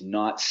 It is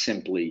not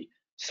simply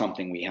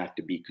something we have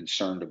to be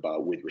concerned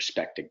about with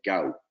respect to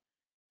gout.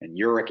 And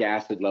uric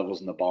acid levels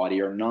in the body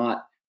are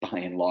not, by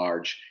and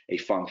large, a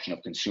function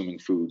of consuming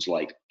foods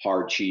like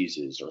hard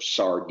cheeses or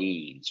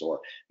sardines or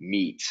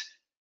meats.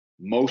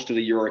 Most of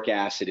the uric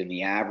acid in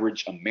the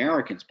average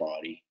American's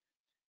body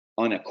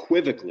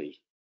unequivocally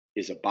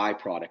is a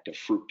byproduct of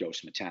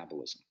fructose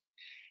metabolism.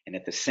 And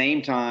at the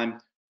same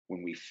time,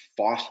 when we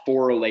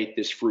phosphorylate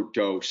this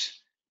fructose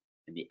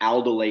and the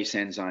aldolase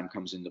enzyme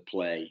comes into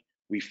play,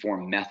 we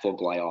form methyl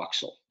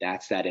glyoxal.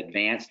 That's that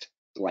advanced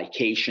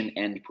glycation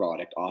end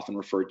product, often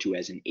referred to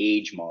as an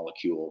age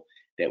molecule,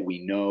 that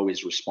we know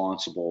is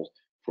responsible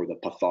for the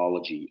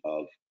pathology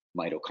of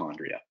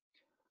mitochondria.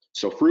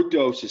 So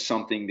fructose is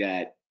something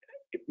that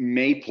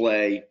may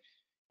play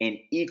an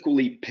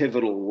equally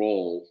pivotal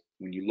role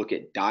when you look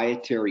at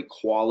dietary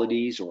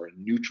qualities or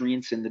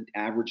nutrients in the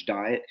average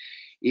diet.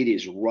 It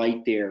is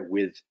right there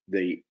with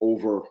the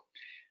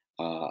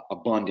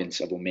abundance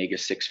of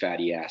omega-6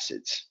 fatty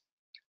acids.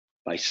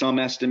 By some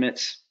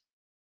estimates,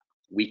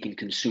 we can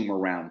consume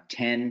around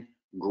 10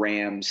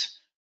 grams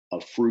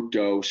of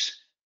fructose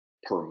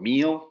per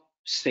meal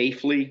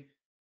safely,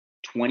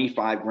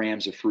 25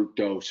 grams of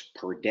fructose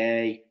per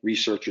day.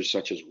 Researchers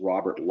such as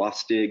Robert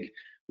Lustig,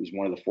 who's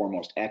one of the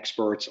foremost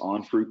experts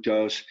on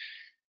fructose,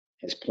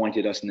 has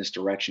pointed us in this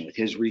direction with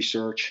his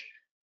research.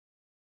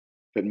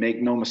 But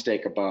make no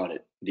mistake about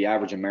it, the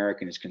average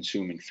American is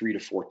consuming 3 to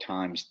 4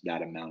 times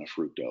that amount of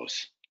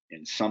fructose.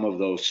 And some of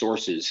those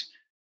sources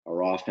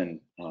are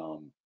often,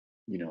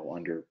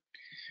 under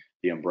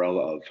the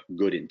umbrella of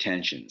good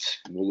intentions.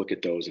 And we'll look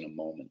at those in a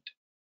moment.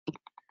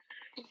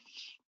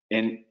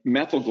 And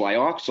methyl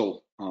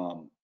glyoxal,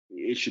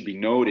 it should be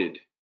noted,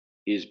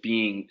 is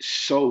being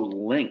so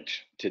linked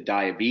to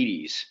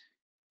diabetes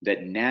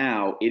that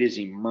now it is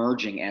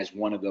emerging as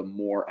one of the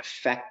more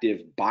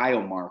effective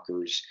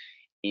biomarkers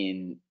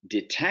in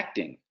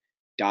detecting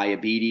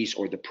diabetes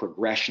or the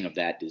progression of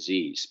that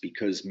disease,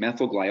 because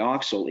methyl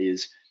glyoxal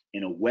is,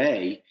 in a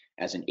way,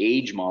 as an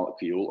age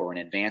molecule or an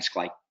advanced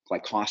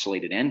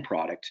glycosylated end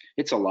product,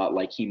 it's a lot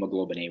like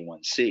hemoglobin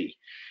A1C,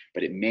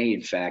 but it may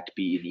in fact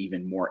be an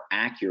even more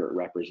accurate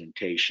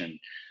representation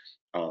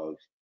of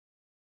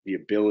the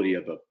ability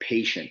of a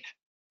patient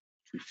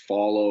to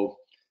follow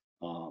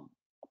a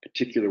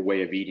particular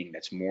way of eating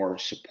that's more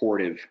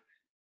supportive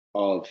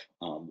of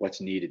what's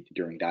needed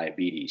during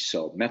diabetes.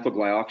 So methyl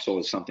glyoxal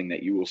is something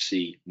that you will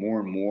see more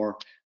and more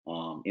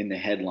in the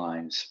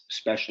headlines,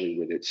 especially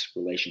with its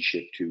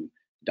relationship to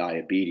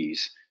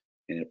diabetes.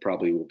 And it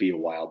probably will be a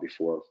while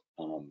before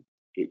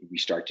we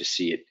start to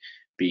see it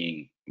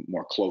being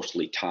more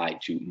closely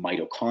tied to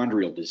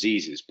mitochondrial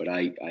diseases. But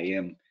I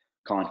am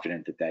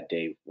confident that that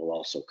day will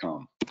also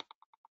come.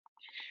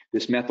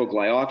 This methyl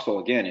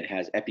glyoxal, again, it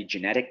has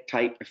epigenetic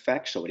type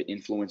effects, so it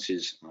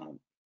influences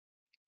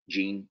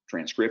gene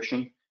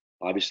transcription.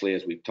 Obviously,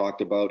 as we've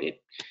talked about,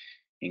 it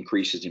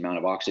increases the amount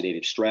of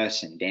oxidative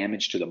stress and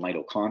damage to the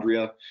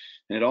mitochondria.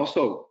 And it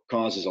also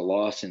causes a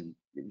loss in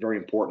very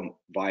important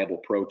viable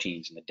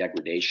proteins and the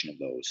degradation of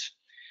those.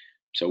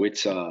 So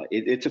it's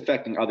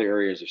affecting other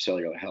areas of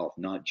cellular health,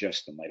 not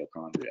just the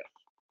mitochondria.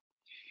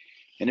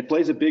 And it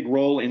plays a big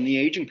role in the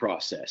aging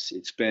process.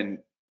 It's been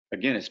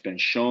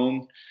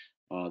shown,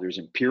 there's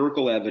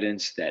empirical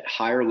evidence that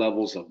higher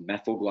levels of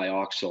methyl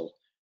glyoxal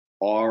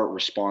are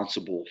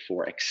responsible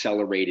for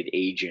accelerated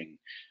aging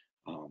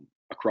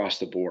across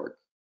the board.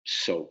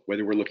 So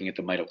whether we're looking at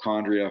the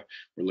mitochondria,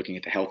 we're looking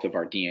at the health of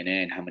our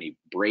DNA and how many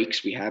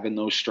breaks we have in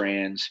those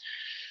strands,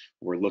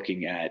 we're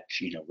looking at,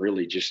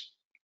 really just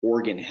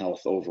organ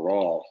health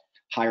overall,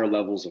 higher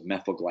levels of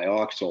methyl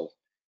glyoxal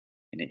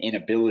and an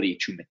inability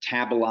to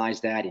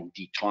metabolize that and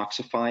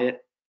detoxify it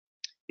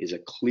is a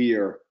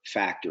clear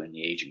factor in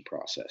the aging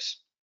process.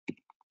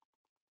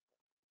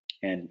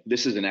 And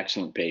this is an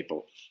excellent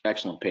paper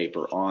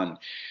on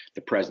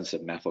the presence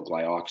of methyl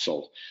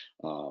glyoxal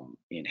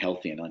in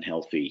healthy and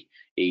unhealthy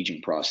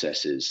aging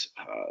processes.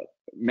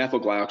 Methyl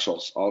glyoxal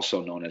is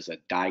also known as a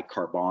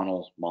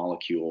dicarbonyl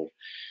molecule.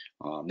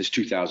 This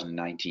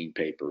 2019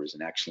 paper is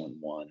an excellent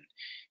one,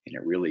 and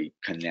it really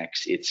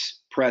connects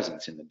its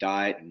presence in the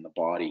diet and the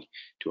body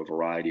to a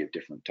variety of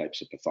different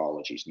types of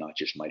pathologies, not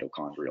just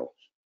mitochondrial.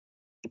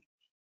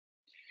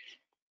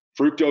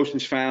 Fructose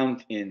is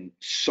found in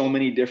so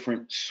many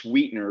different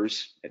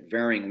sweeteners at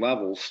varying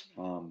levels.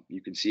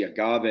 You can see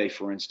agave,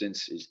 for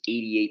instance, is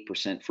 88%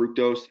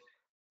 fructose,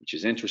 which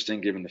is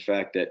interesting given the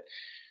fact that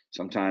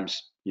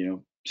sometimes,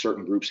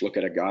 certain groups look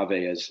at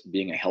agave as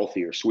being a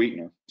healthier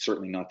sweetener.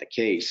 Certainly not the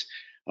case.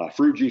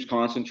 Fruit juice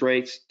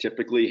concentrates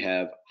typically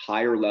have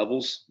higher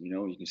levels.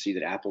 You can see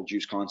that apple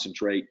juice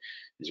concentrate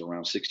is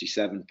around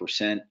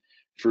 67%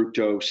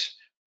 fructose.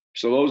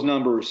 So those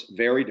numbers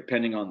vary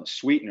depending on the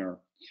sweetener.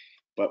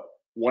 But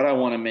what I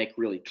want to make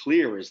really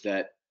clear is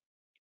that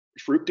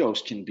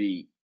fructose can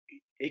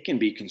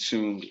be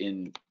consumed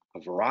in a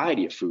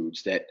variety of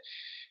foods that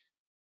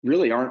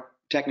really aren't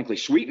technically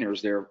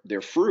sweeteners.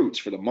 They're fruits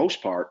for the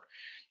most part.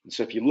 And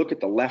so if you look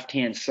at the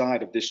left-hand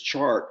side of this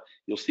chart,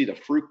 you'll see the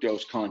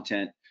fructose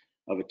content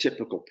of a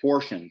typical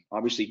portion.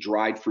 Obviously,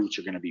 dried fruits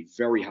are going to be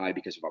very high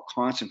because of how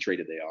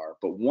concentrated they are.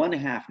 But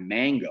 1/2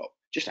 mango,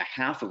 just a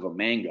half of a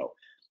mango,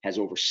 has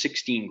over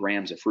 16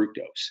 grams of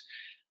fructose.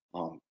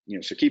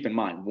 So keep in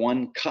mind,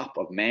 1 cup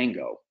of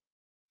mango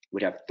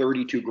would have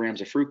 32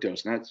 grams of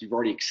fructose. And you've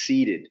already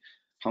exceeded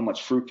how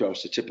much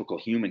fructose a typical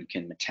human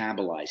can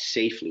metabolize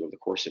safely over the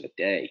course of a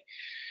day.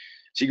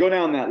 So you go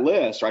down that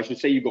list, or I should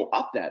say you go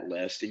up that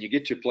list, and you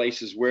get to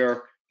places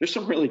where there's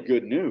some really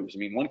good news. I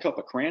mean, 1 cup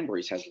of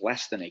cranberries has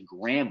less than a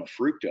gram of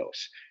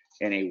fructose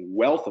and a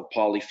wealth of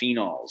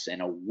polyphenols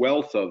and a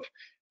wealth of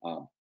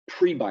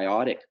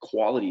prebiotic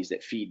qualities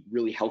that feed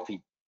really healthy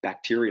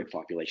bacteria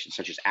populations,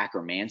 such as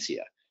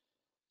Akkermansia.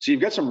 So you've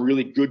got some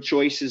really good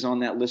choices on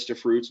that list of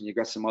fruits, and you've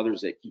got some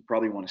others that you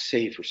probably want to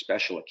save for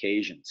special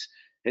occasions.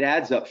 It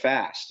adds up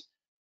fast.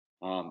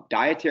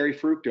 Dietary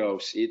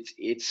fructose,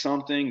 it's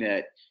something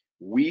that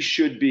we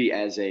should be,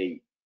 as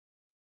a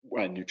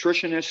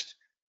nutritionist,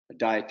 a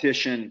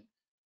dietitian,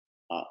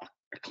 a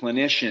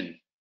clinician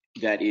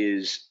that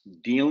is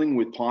dealing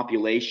with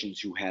populations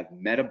who have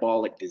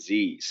metabolic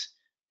disease.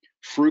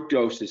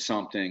 Fructose is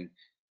something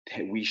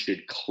that we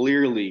should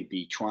clearly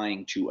be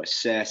trying to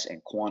assess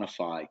and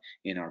quantify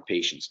in our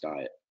patient's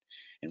diet.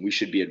 And we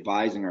should be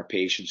advising our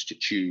patients to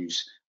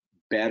choose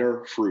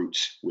better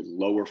fruits with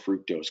lower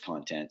fructose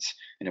contents,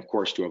 and of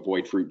course to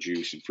avoid fruit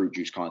juice and fruit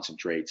juice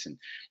concentrates. And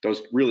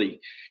those really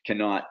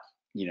cannot,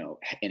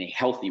 in a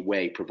healthy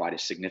way, provide a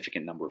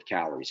significant number of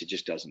calories. It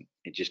just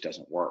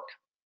doesn't work.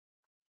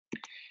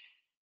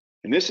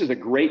 And this is a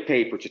great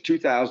paper. It's a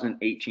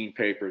 2018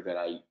 paper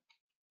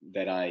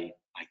that I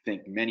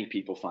think many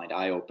people find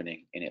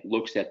eye-opening, and it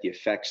looks at the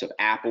effects of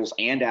apples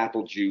and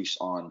apple juice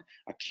on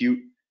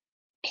acute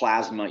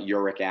plasma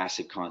uric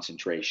acid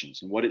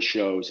concentrations. And what it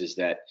shows is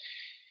that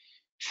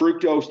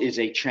fructose is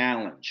a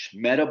challenge.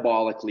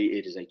 Metabolically,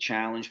 it is a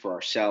challenge for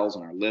our cells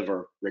and our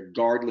liver,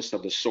 regardless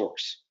of the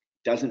source.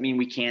 Doesn't mean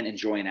we can't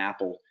enjoy an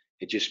apple.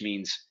 It just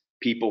means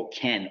people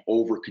can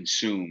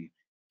overconsume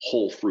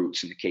whole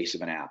fruits in the case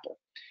of an apple.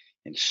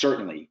 And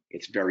certainly,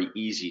 it's very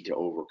easy to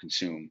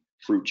overconsume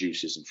fruit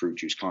juices and fruit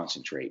juice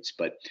concentrates.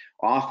 But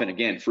often,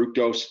 again,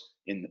 fructose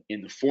in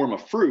the form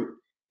of fruit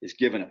is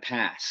given a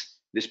pass.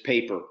 This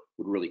paper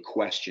would really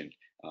question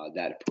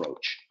that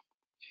approach.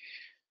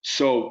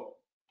 So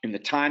in the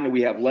time that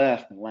we have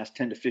left, in the last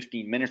 10 to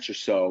 15 minutes or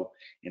so,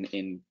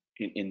 in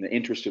the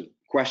interest of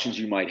questions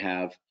you might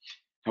have,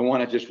 I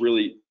want to just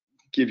really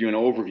give you an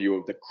overview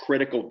of the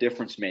critical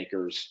difference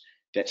makers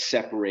that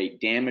separate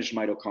damaged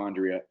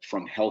mitochondria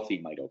from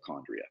healthy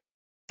mitochondria.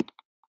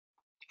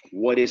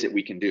 What is it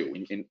we can do?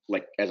 And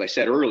like, as I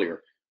said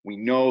earlier, we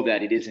know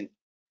that it isn't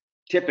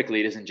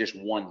just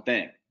one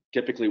thing.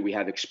 Typically, we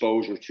have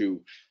exposure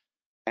to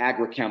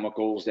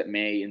agrochemicals that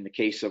may, in the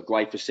case of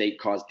glyphosate,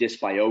 cause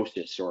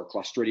dysbiosis or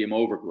Clostridium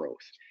overgrowth.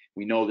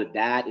 We know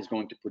that is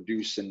going to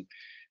produce, and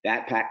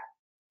that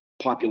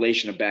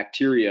population of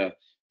bacteria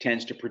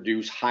tends to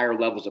produce higher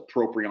levels of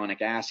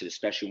propionic acid,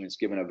 especially when it's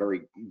given a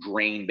very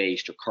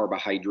grain-based or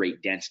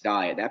carbohydrate-dense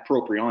diet. That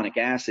propionic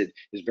acid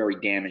is very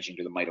damaging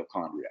to the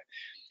mitochondria.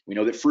 We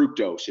know that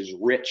fructose is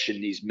rich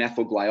in these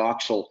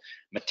methylglyoxal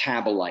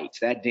metabolites.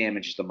 That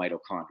damages the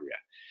mitochondria.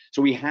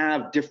 So we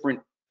have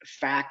different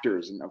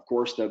factors, and of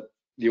course the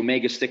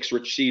omega-6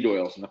 rich seed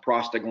oils and the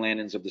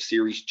prostaglandins of the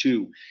series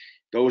 2,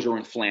 those are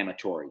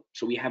inflammatory.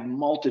 So we have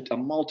a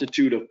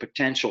multitude of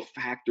potential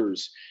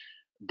factors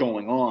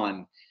going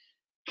on.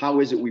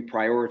 How is it we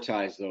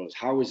prioritize those?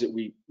 How is it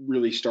we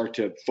really start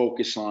to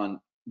focus on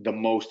the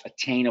most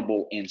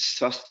attainable and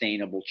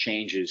sustainable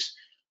changes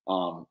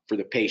for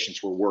the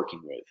patients we're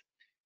working with?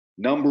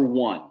 Number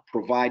one,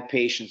 provide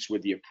patients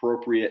with the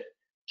appropriate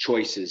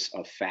choices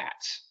of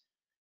fats.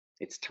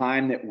 It's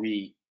time that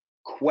we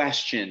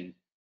question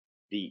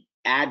the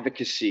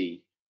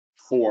advocacy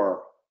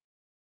for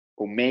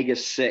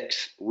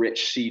omega-6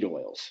 rich seed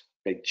oils.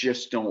 They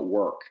just don't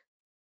work.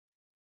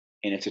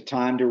 And it's a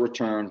time to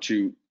return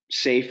to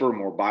safer,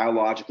 more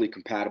biologically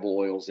compatible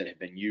oils that have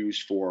been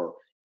used for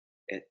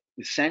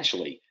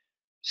essentially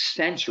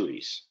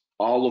centuries.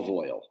 Olive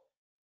oil,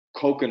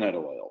 coconut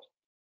oil,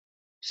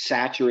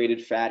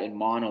 saturated fat and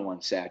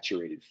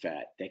monounsaturated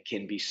fat that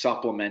can be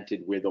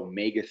supplemented with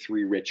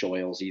omega-3 rich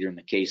oils, either in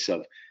the case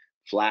of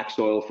flax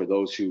oil for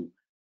those who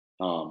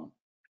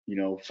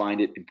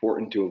find it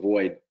important to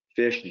avoid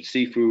fish and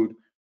seafood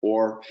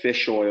or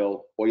fish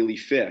oil, oily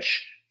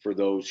fish for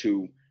those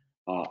who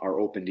are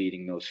open to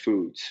eating those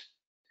foods.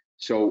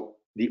 So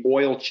the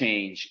oil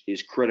change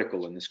is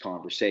critical in this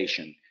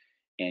conversation,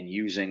 and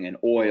using an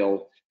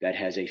oil that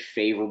has a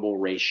favorable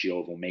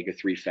ratio of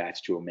omega-3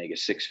 fats to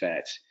omega-6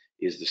 fats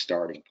is the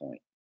starting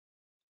point.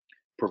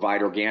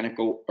 Provide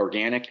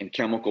organic and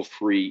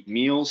chemical-free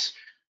meals.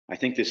 I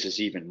think this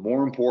is even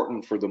more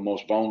important for the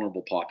most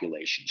vulnerable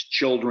populations: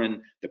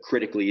 children, the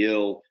critically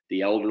ill,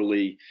 the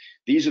elderly.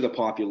 These are the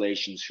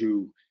populations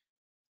who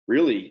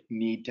really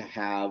need to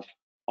have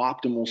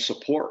optimal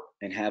support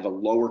and have a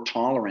lower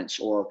tolerance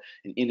or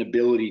an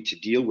inability to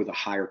deal with a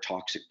higher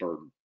toxic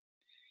burden.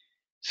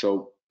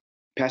 So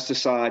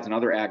pesticides and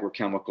other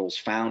agrochemicals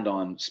found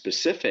on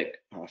specific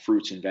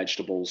fruits and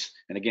vegetables.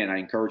 And again, I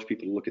encourage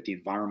people to look at the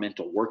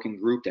Environmental Working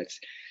Group. That's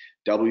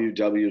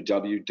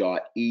www.ewg.org.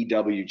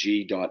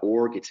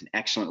 It's an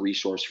excellent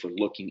resource for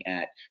looking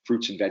at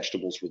fruits and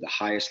vegetables with the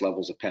highest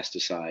levels of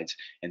pesticides,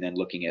 and then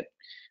looking at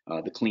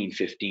the Clean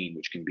 15,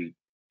 which can be,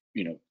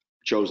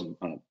 chosen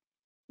on a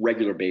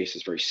regular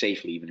basis very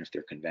safely, even if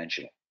they're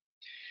conventional.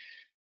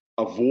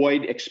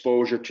 Avoid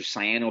exposure to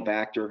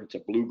cyanobacter. It's a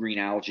blue-green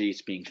algae.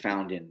 It's being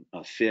found in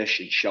fish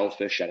and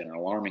shellfish at an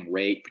alarming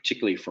rate,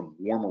 particularly from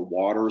warmer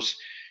waters.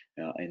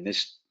 And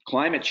this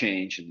climate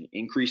change and the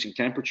increasing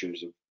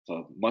temperatures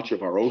of much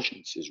of our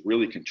oceans is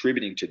really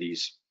contributing to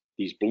these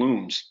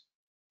blooms.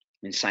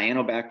 And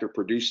cyanobacter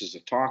produces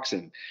a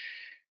toxin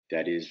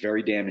that is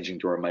very damaging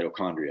to our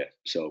mitochondria.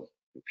 So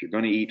if you're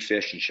going to eat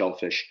fish and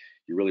shellfish,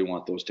 you really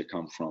want those to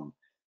come from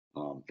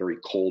very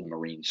cold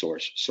marine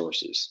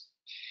sources.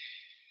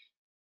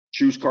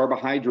 Choose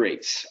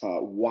carbohydrates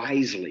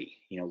wisely.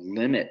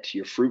 Limit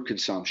your fruit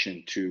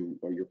consumption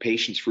or your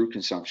patient's fruit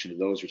consumption to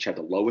those which have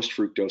the lowest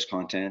fructose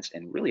contents,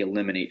 and really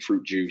eliminate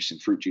fruit juice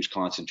and fruit juice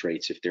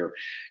concentrates if they're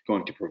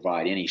going to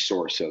provide any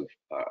source of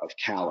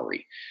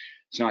calorie.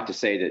 It's not to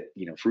say that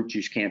fruit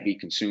juice can't be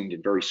consumed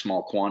in very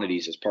small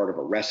quantities as part of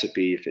a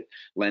recipe if it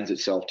lends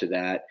itself to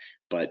that.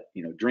 But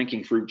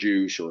drinking fruit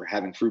juice or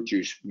having fruit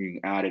juice being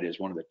added as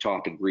one of the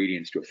top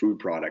ingredients to a food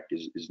product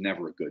is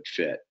never a good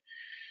fit.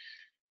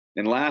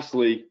 And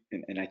lastly,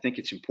 and I think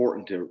it's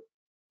important to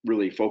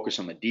really focus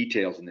on the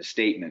details in this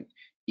statement,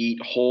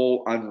 eat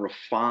whole,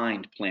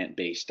 unrefined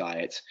plant-based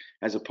diets,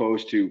 as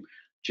opposed to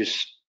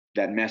just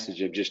that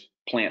message of just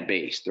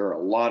plant-based. There are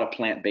a lot of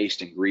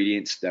plant-based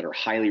ingredients that are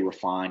highly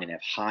refined and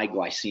have high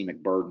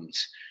glycemic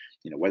burdens.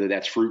 Whether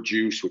that's fruit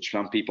juice, which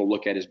some people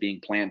look at as being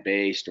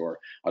plant-based, or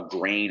a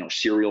grain or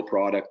cereal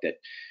product that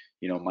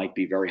might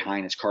be very high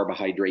in its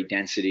carbohydrate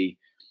density.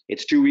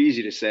 It's too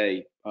easy to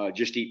say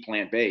just eat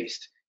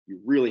plant-based. You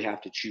really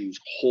have to choose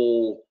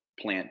whole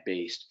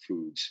plant-based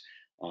foods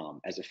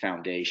as a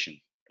foundation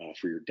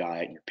for your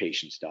diet and your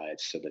patient's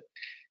diets, so that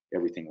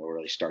everything will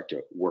really start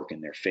to work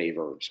in their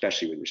favor,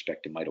 especially with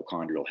respect to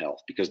mitochondrial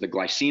health, because the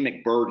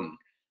glycemic burden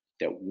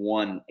that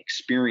one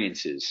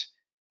experiences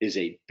is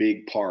a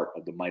big part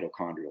of the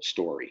mitochondrial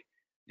story.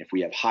 If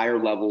we have higher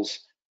levels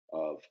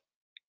of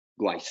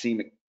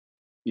glycemic,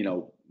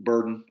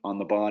 burden on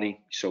the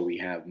body, so we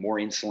have more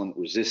insulin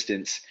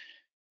resistance,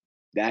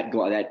 that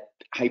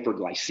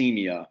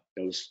hyperglycemia,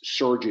 those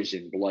surges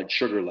in blood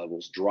sugar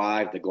levels,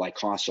 drive the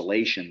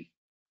glycosylation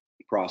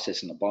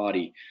process in the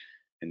body,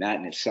 and that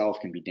in itself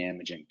can be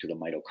damaging to the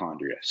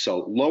mitochondria.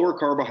 So lower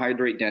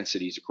carbohydrate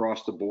densities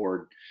across the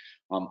board,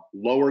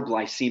 lower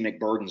glycemic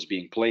burdens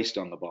being placed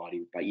on the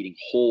body by eating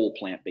whole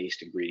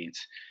plant-based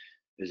ingredients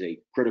is a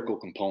critical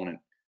component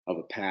of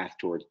a path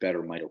towards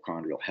better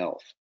mitochondrial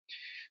health.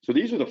 So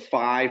these are the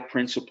 5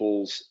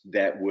 principles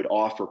that would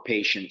offer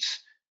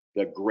patients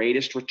the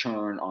greatest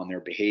return on their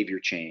behavior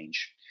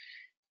change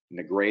and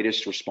the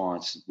greatest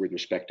response with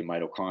respect to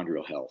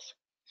mitochondrial health.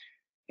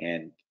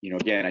 And,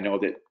 again, I know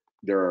that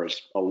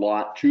there's a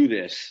lot to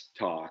this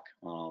talk,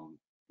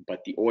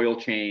 but the oil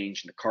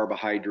change and the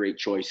carbohydrate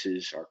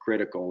choices are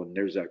critical. And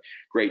there's a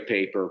great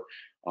paper,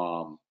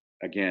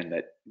 again,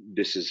 that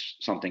this is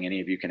something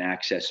any of you can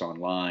access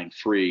online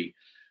free,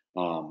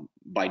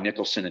 by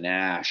Nicholson and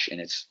Ash,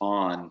 and it's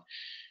on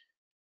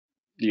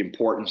the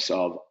importance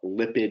of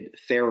lipid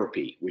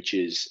therapy, which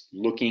is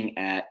looking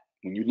at,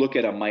 when you look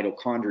at a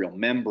mitochondrial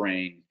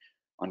membrane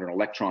under an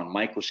electron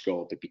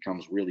microscope, it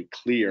becomes really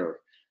clear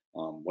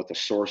what the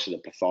source of the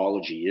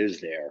pathology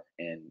is there.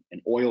 And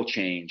an oil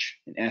change,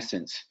 in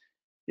essence,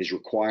 is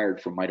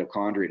required for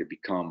mitochondria to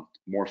become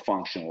more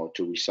functional, or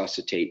to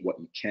resuscitate what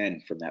you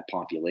can from that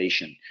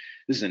population.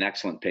 This is an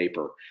excellent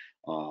paper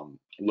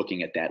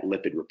looking at that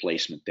lipid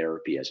replacement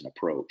therapy as an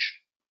approach.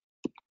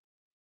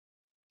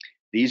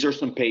 These are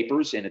some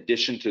papers in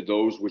addition to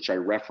those which I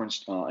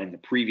referenced in the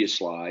previous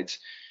slides.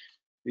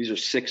 These are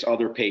 6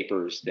 other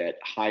papers that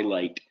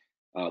highlight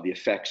the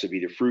effects of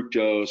either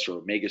fructose or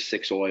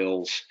omega-6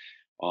 oils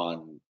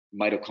on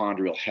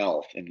mitochondrial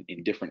health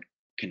in different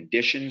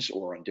conditions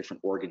or on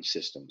different organ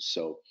systems.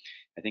 So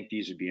I think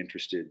these would be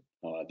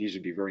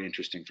very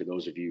interesting for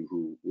those of you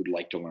who would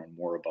like to learn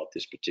more about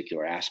this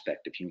particular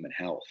aspect of human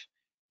health.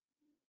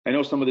 I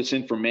know some of this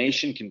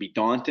information can be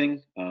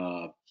daunting,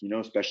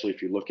 especially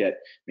if you look at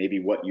maybe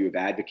what you have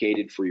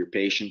advocated for your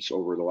patients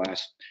over the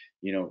last,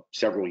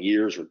 several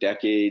years or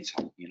decades.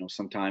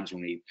 Sometimes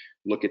when we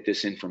look at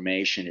this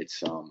information,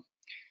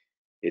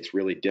 it's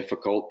really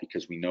difficult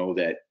because we know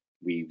that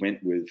we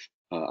went with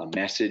a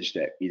message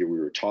that either we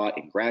were taught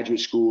in graduate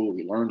school or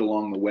we learned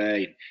along the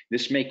way.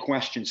 This may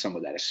question some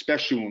of that,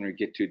 especially when we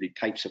get to the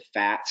types of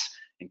fats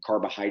and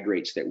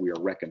carbohydrates that we are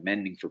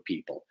recommending for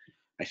people.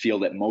 I feel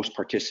that most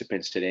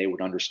participants today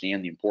would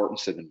understand the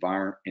importance of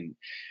in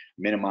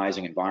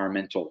minimizing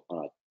environmental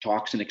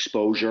toxin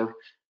exposure.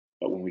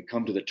 But when we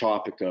come to the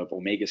topic of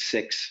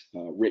omega-6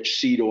 rich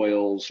seed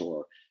oils,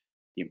 or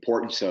the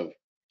importance of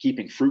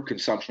keeping fruit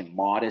consumption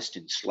modest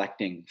and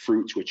selecting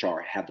fruits which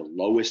have the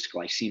lowest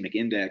glycemic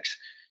index,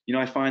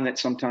 I find that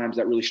sometimes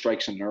that really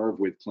strikes a nerve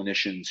with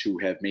clinicians who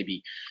have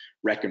maybe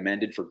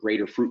recommended for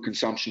greater fruit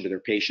consumption to their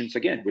patients,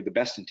 again, with the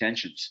best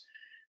intentions.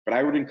 But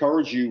I would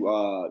encourage you,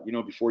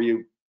 before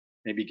you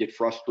maybe get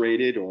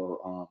frustrated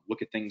or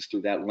look at things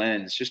through that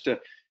lens, just to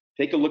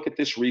take a look at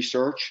this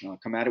research,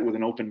 come at it with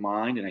an open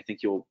mind, and I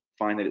think you'll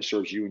find that it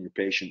serves you and your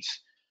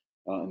patients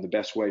in the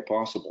best way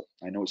possible.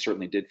 I know it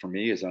certainly did for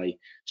me as I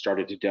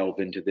started to delve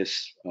into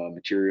this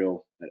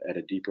material at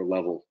a deeper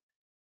level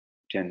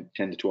 10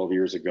 to 12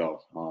 years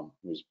ago.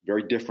 It was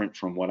very different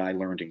from what I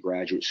learned in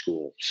graduate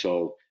school.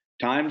 So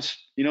times,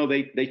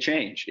 they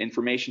change.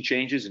 Information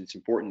changes, and it's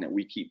important that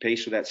we keep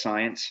pace with that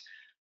science.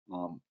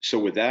 So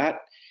with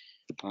that,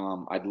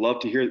 I'd love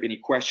to hear any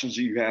questions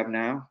you have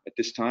now. At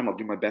this time, I'll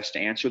do my best to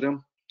answer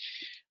them.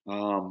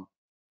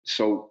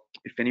 So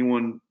if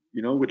anyone,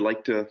 would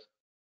like to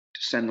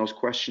send those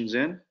questions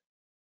in, it'd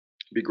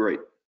be great.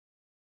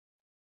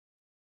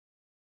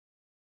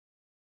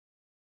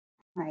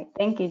 All right,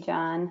 thank you,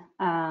 John.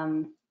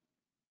 Can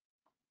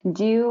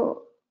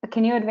you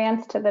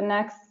advance to the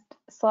next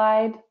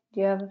slide? Do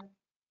you have?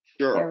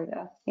 Sure. There we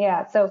go.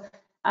 Yeah, so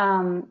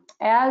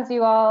as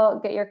you all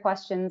get your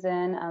questions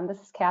in,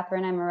 this is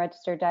Catherine. I'm a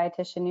registered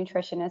dietitian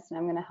nutritionist, and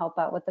I'm going to help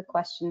out with the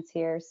questions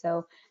here.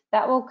 So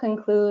that will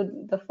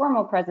conclude the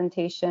formal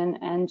presentation.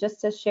 And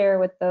just to share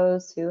with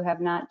those who have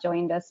not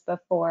joined us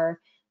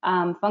before,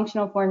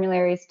 Functional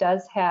Formularies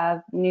does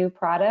have new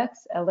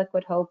products, a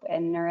Liquid Hope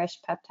and Nourish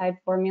peptide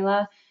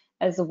formula,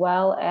 as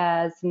well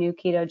as new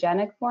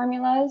ketogenic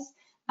formulas.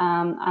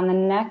 On the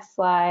next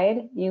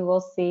slide, you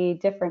will see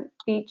different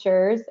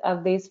features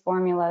of these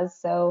formulas.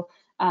 So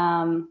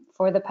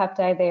for the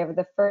peptide, they are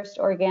the first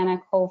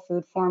organic whole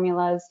food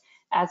formulas.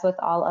 As with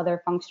all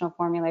other Functional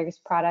Formularies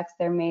products,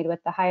 they're made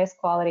with the highest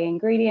quality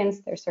ingredients.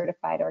 They're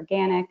certified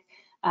organic.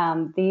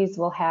 These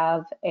will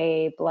have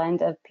a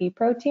blend of pea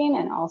protein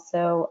and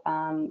also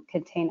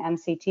contain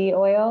MCT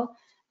oil.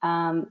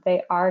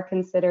 They are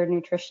considered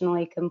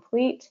nutritionally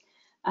complete.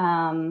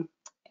 And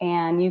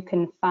you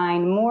can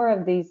find more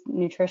of these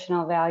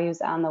nutritional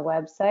values on the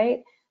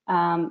website.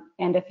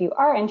 And if you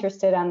are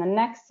interested, on the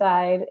next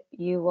slide,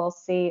 you will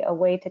see a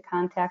way to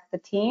contact the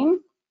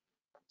team.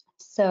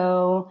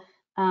 So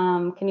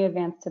can you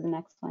advance to the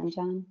next one,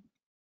 John?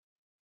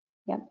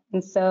 Yep.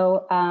 And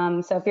so,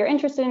 so if you're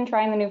interested in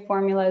trying the new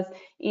formulas,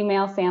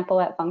 email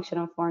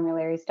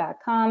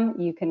sample@functionalformularies.com.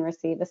 You can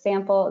receive a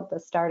sample, the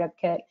startup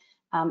kit,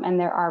 and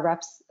there are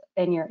reps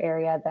in your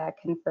area that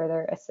can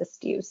further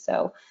assist you.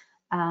 So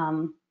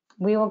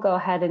we will go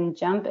ahead and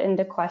jump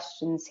into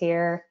questions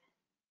here.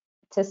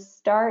 To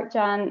start,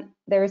 John,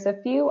 there's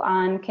a few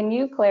on, can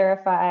you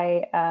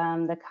clarify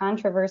the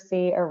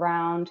controversy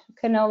around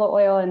canola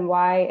oil and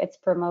why it's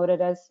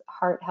promoted as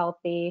heart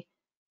healthy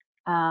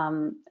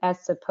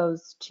as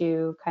opposed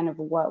to kind of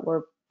what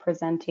we're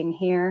presenting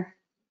here?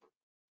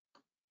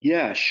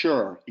 Yeah,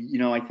 sure.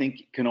 I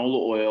think canola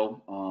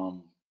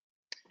oil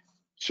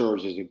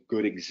serves as a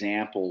good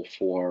example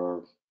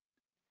for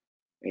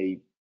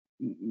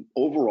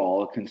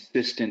overall a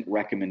consistent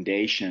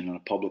recommendation on a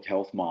public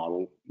health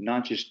model,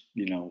 not just,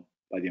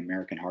 by the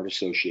American Heart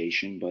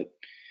Association, but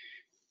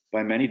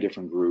by many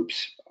different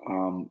groups.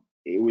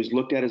 It was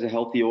looked at as a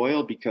healthy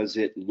oil because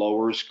it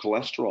lowers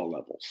cholesterol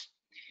levels.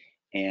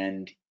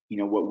 And,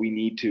 what we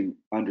need to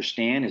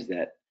understand is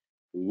that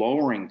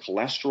lowering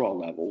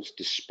cholesterol levels,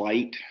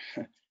 despite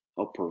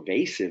how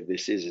pervasive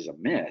this is a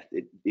myth,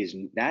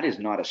 that is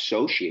not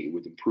associated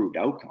with improved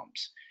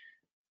outcomes.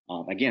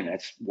 Again,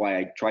 that's why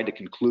I tried to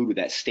conclude with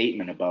that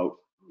statement about,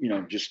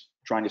 just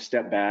trying to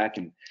step back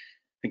and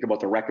think about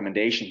the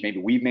recommendations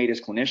maybe we've made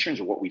as clinicians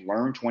or what we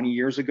learned 20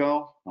 years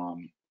ago.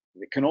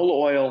 The canola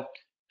oil,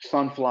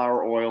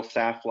 sunflower oil,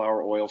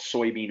 safflower oil,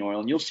 soybean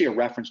oil, and you'll see a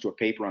reference to a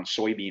paper on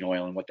soybean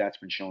oil and what that's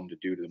been shown to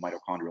do to the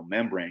mitochondrial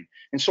membrane.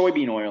 And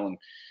soybean oil and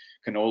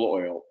canola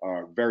oil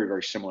are very,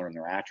 very similar in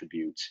their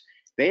attributes.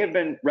 They have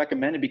been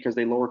recommended because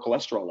they lower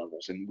cholesterol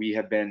levels, and we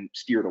have been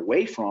steered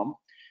away from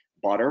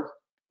butter,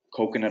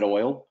 coconut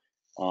oil,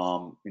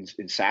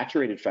 and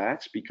saturated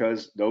fats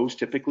because those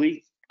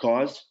typically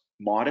cause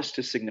modest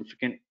to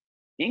significant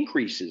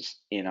increases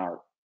in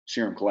our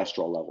serum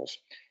cholesterol levels.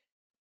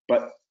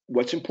 But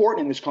what's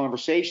important in this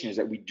conversation is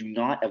that we do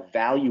not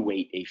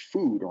evaluate a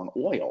food or an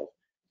oil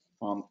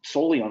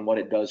solely on what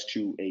it does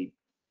to a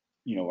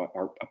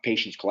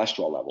patient's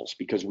cholesterol levels,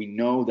 because we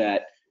know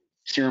that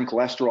serum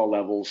cholesterol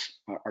levels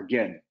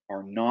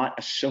are not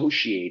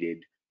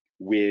associated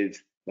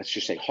with, let's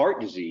just say,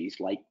 heart disease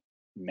like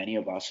many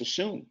of us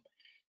assume.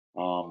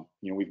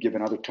 We've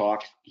given other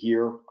talks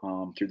here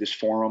through this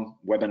forum,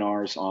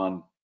 webinars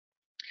on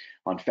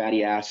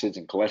fatty acids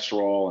and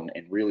cholesterol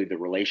and really the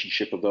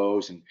relationship of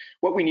those. And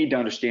what we need to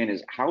understand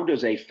is, how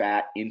does a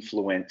fat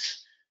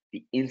influence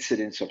the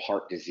incidence of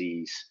heart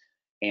disease?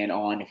 And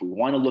if we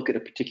want to look at a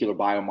particular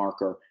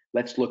biomarker,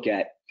 let's look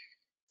at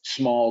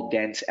small,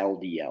 dense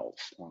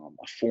LDLs,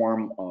 a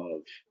form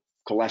of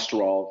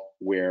cholesterol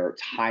where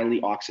it's highly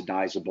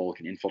oxidizable,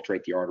 can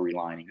infiltrate the artery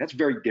lining. That's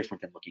very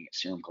different than looking at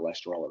serum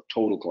cholesterol or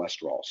total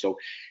cholesterol. So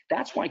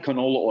that's why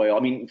canola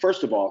oil,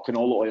 first of all,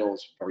 canola oil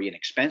is very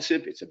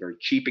inexpensive. It's a very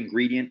cheap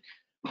ingredient.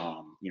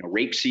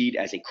 Rapeseed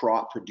as a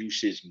crop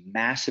produces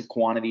massive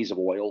quantities of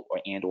oil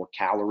or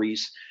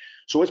calories.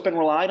 So it's been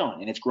relied on,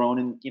 and it's grown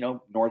in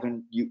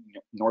northern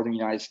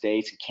United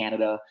States and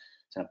Canada.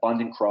 It's an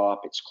abundant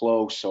crop. It's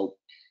close. So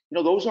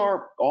those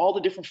are all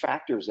the different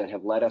factors that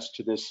have led us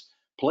to this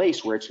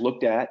place where it's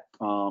looked at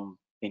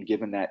and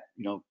given that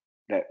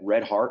that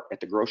red heart at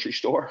the grocery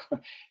store,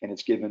 and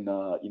it's given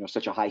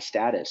such a high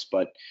status.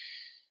 But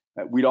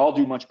we'd all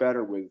do much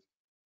better with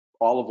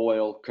olive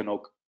oil,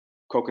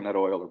 coconut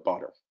oil, or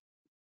butter.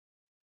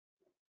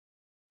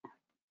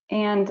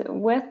 And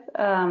with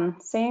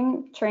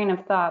same train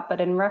of thought,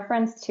 but in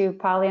reference to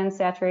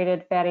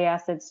polyunsaturated fatty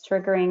acids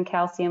triggering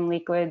calcium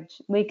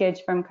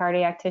leakage from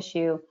cardiac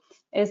tissue,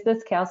 is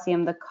this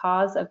calcium the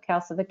cause of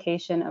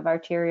calcification of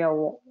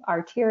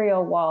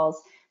arterial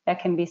walls that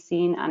can be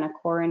seen on a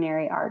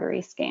coronary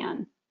artery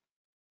scan?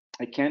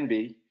 It can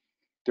be.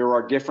 There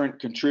are different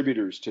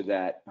contributors to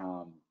that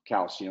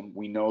calcium.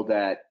 We know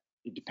that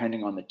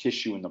depending on the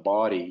tissue in the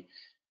body,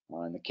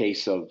 in the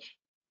case of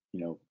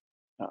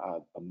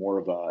more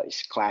of a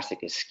classic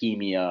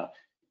ischemia,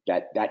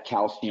 that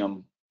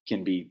calcium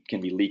can be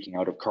leaking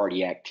out of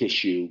cardiac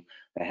tissue.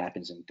 That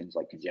happens in things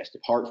like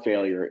congestive heart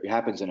failure. It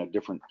happens in a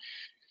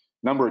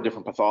number of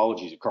different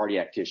pathologies of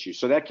cardiac tissue.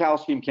 So that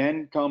calcium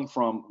can come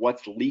from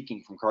what's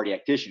leaking from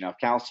cardiac tissue. Now, if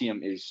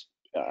calcium is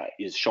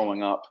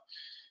showing up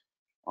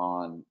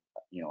on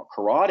a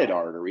carotid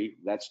artery,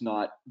 that's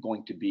not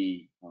going to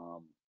be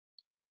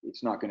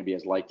it's not going to be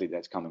as likely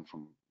that's coming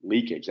from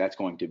leakage. That's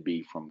going to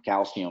be from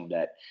calcium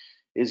that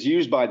is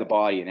used by the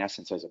body in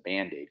essence as a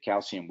band-aid.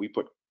 Calcium,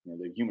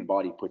 the human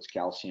body puts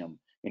calcium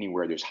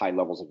anywhere there's high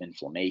levels of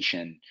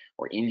inflammation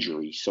or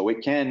injury. So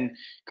it can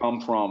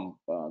come from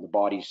the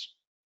body's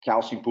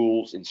calcium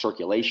pools in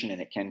circulation, and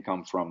it can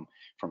come from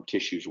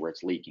tissues where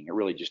it's leaking. It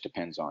really just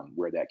depends on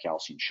where that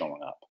calcium's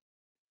showing up.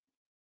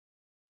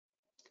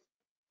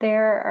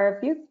 There are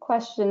a few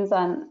questions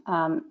on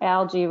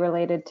algae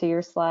related to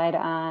your slide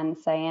on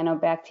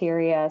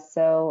cyanobacteria.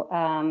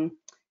 So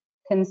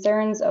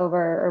concerns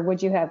over, or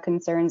would you have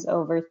concerns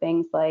over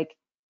things like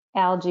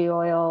algae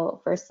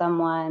oil for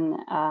someone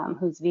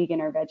who's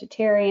vegan or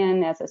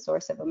vegetarian as a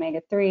source of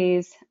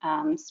omega-3s,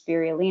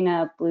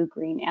 spirulina,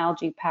 blue-green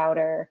algae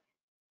powder,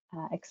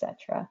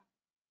 etc.?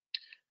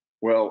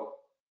 Well,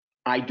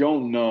 I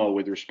don't know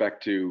with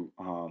respect to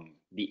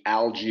the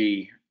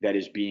algae that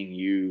is being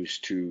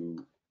used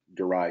to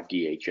derive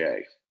DHA.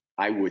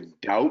 I would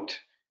doubt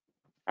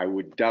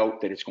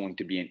that it's going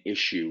to be an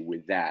issue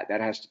with that.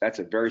 That's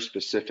a very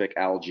specific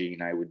algae,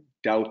 and I would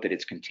doubt that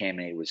it's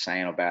contaminated with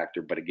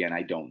cyanobacter, but again,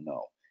 I don't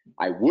know.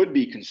 I would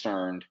be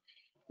concerned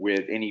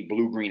with any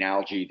blue-green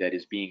algae that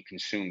is being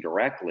consumed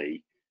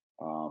directly.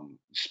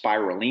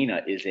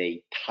 Spirulina is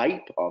a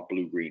type of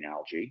blue-green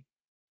algae,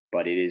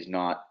 but it is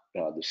not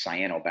the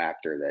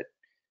cyanobacter that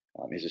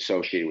is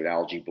associated with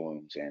algae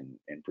blooms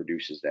and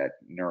produces that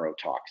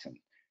neurotoxin.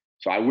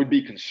 So I would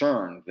be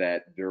concerned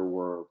that there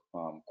were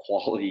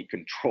quality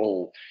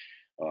control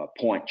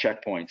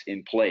checkpoints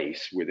in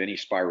place with any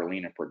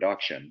spirulina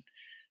production.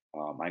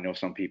 I know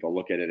some people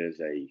look at it as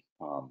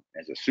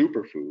a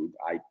superfood.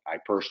 I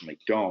personally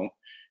don't.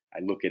 I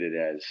look at it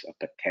as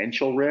a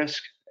potential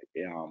risk,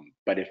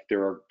 but if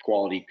there are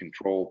quality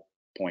control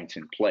points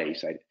in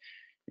place, it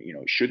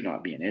should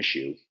not be an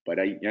issue. But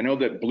I know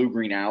that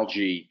blue-green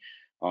algae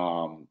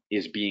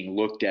is being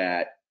looked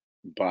at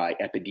by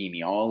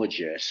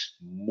epidemiologists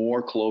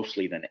more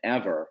closely than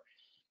ever,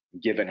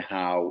 given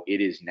how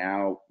it is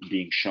now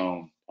being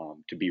shown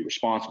to be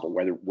responsible,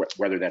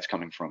 whether that's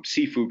coming from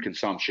seafood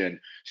consumption,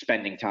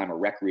 spending time or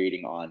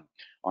recreating on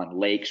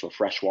lakes or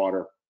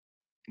freshwater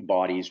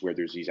bodies where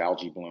there's these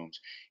algae blooms.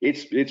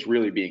 It's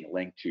really being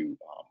linked to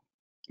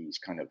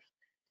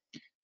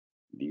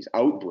these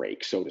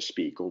outbreaks, so to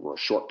speak, over a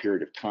short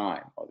period of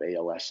time of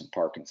ALS and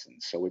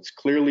Parkinson's. So it's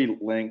clearly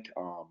linked.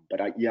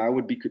 But I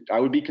would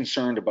be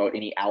concerned about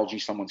any algae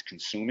someone's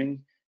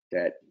consuming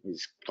that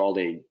is called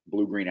a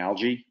blue-green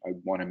algae. I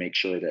want to make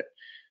sure that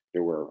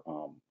there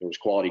was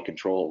quality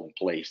control in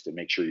place to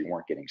make sure you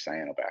weren't getting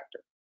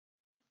cyanobacter.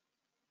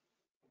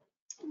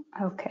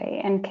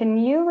 Okay, and can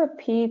you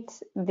repeat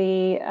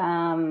the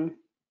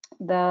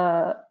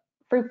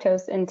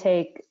fructose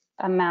intake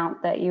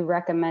amount that you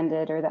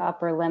recommended, or the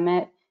upper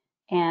limit?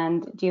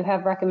 And do you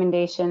have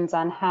recommendations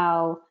on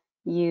how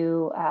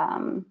you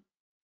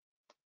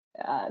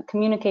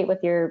communicate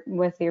with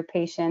your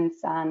patients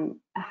on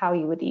how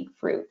you would eat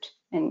fruit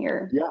in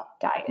your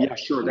diet? Yeah,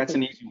 sure. That's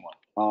an easy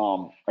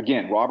one.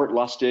 Again, Robert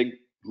Lustig,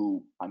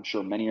 who I'm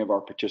sure many of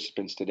our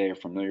participants today are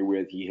familiar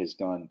with, he has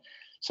done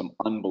some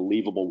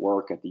unbelievable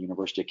work at the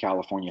University of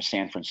California,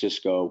 San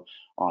Francisco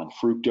on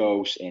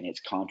fructose and its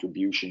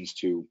contributions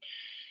to,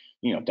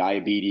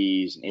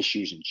 diabetes and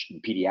issues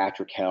in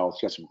pediatric health.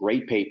 He's got some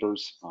great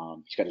papers.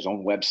 He's got his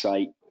own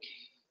website.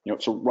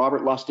 So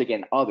Robert Lustig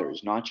and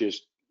others, not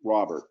just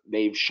Robert,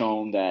 they've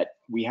shown that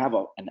we have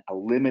a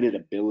limited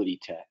ability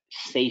to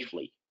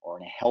safely or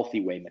in a healthy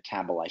way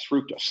metabolize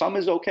fructose. Some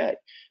is okay,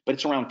 but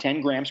it's around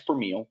 10 grams per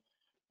meal.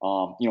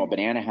 A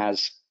banana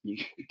has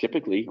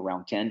typically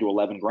around 10 to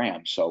 11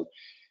 grams. So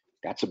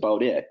that's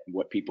about it,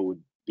 what people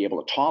would be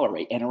able to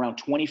tolerate, and around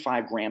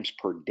 25 grams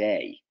per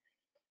day.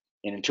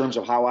 And in terms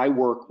of how I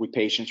work with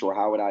patients, or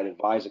how would I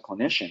advise a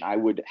clinician, I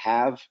would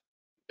have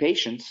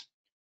patients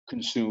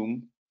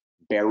consume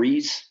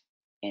berries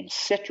and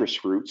citrus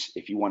fruits.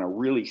 If you want a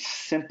really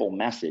simple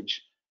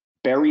message,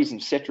 berries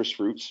and citrus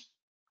fruits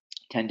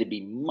tend to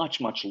be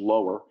much, much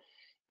lower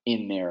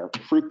in their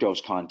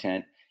fructose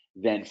content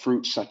than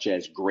fruits such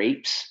as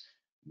grapes,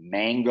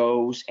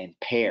 mangoes, and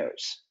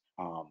pears.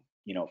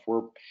 If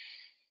we're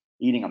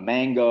eating a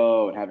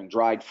mango and having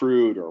dried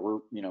fruit,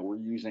 or we're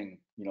using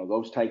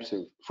those types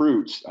of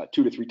fruits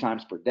 2 to 3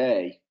 times per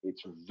day,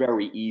 it's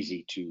very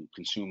easy to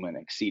consume an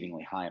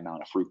exceedingly high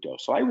amount of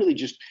fructose. So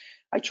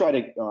I try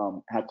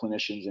to have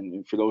clinicians,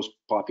 and for those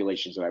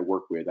populations that I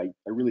work with, I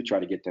really try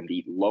to get them to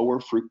eat lower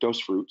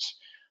fructose fruits,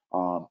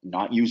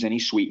 not use any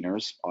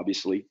sweeteners.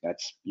 Obviously,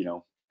 that's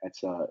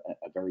a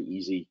very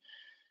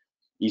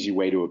easy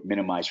way to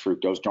minimize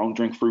fructose. Don't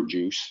drink fruit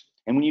juice.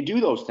 And when you do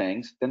those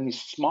things, then the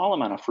small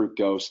amount of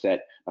fructose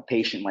that a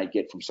patient might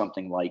get from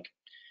something like,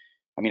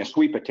 a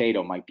sweet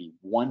potato might be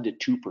 1 to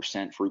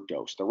 2%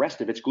 fructose. The rest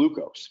of it's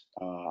glucose.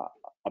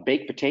 A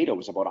baked potato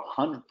is about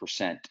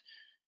 100%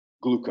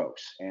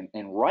 glucose,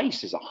 and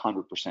rice is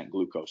 100%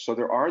 glucose. So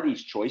there are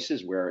these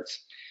choices where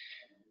it's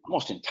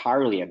almost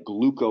entirely a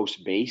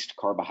glucose-based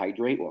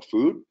carbohydrate or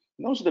food.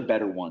 And those are the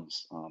better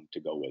ones to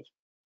go with.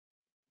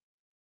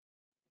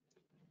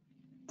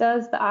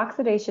 Does the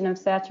oxidation of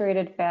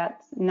saturated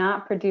fats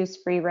not produce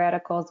free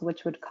radicals,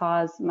 which would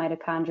cause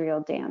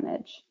mitochondrial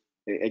damage?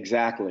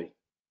 Exactly.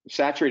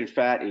 Saturated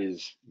fat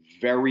is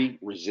very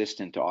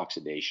resistant to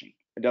oxidation.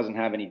 It doesn't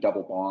have any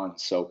double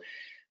bonds. So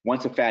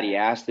once a fatty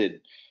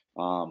acid,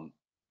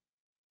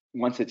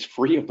 once it's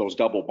free of those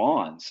double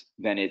bonds,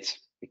 then it's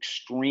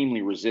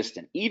extremely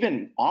resistant.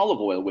 Even olive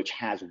oil, which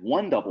has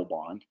one double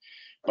bond,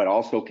 but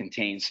also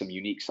contains some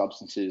unique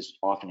substances,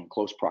 often in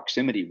close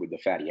proximity with the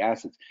fatty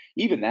acids,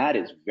 even that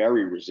is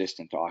very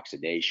resistant to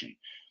oxidation.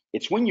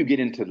 It's when you get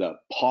into the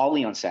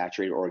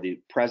polyunsaturated, or the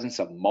presence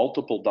of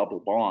multiple double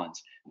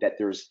bonds, that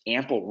there's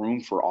ample room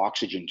for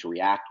oxygen to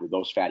react with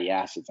those fatty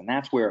acids. And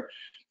that's where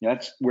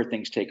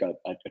things take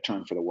a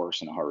turn for the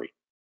worse in a hurry.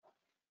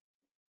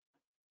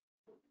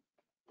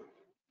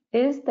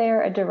 Is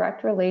there a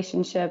direct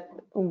relationship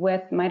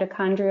with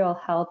mitochondrial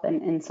health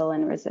and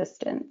insulin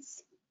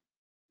resistance?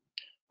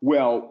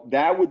 Well,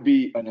 that would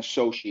be an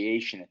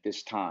association at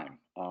this time.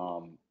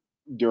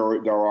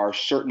 There are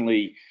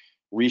certainly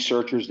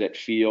researchers that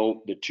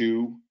feel the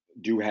two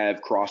do have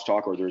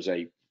crosstalk, or there's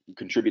a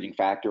contributing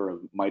factor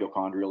of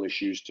mitochondrial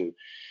issues to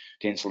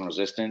insulin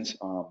resistance.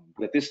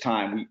 But at this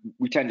time,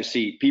 we tend to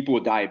see people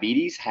with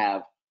diabetes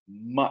have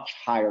much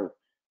higher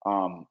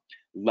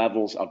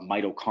levels of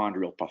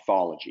mitochondrial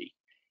pathology.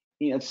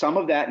 Some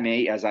of that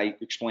may, as I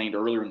explained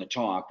earlier in the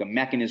talk, the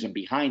mechanism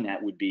behind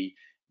that would be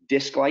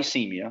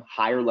dysglycemia,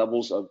 higher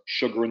levels of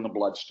sugar in the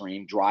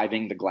bloodstream,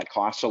 driving the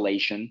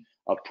glycosylation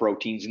of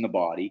proteins in the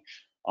body,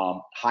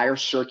 higher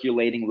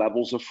circulating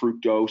levels of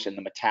fructose and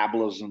the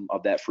metabolism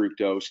of that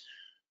fructose,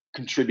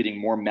 contributing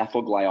more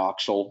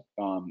methylglyoxal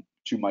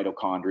to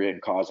mitochondria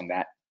and causing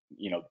that,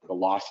 the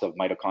loss of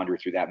mitochondria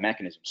through that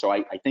mechanism. So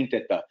I think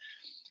that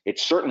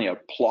it's certainly a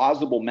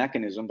plausible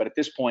mechanism, but at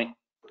this point,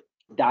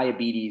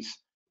 diabetes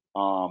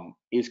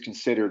is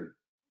considered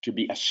to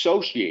be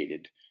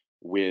associated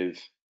with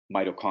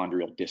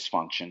mitochondrial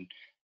dysfunction,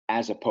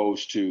 as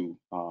opposed to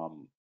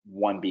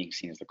one being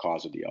seen as the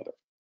cause of the other.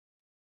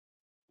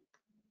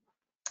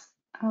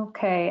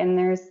 Okay, and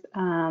there's,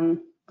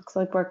 looks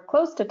like we're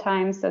close to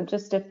time, so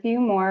just a few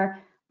more.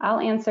 I'll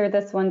answer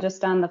this one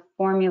just on the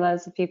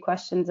formulas, a few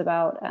questions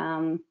about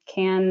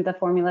can the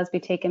formulas be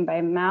taken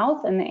by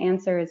mouth? And the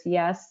answer is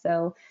yes.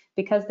 So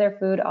because they're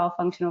food, all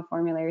functional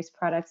formularies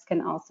products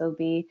can also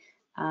be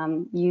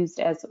used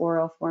as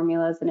oral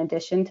formulas in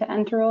addition to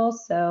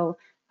enterals. So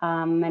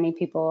many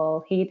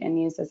people heat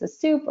and use as a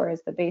soup or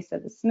as the base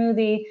of a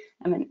smoothie.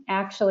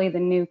 Actually the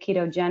new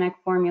ketogenic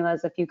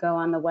formulas, if you go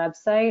on the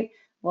website,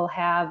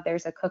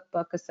 there's a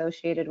cookbook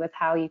associated with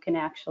how you can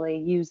actually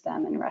use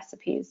them in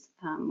recipes,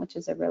 which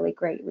is a really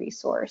great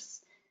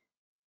resource.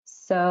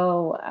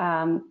 So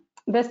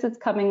this is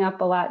coming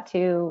up a lot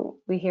too.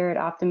 We hear it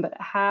often, but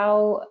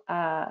how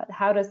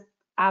does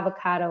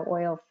avocado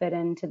oil fit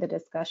into the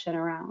discussion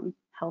around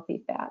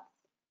healthy fats?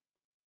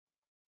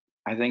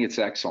 I think it's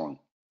excellent.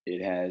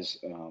 It has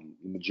the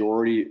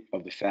majority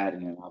of the fat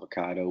in an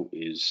avocado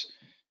is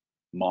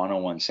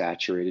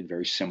monounsaturated,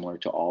 very similar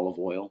to olive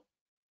oil.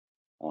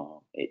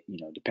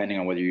 Depending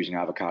on whether you're using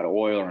avocado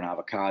oil or an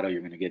avocado,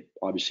 you're going to get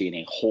obviously in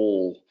a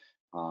whole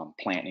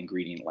plant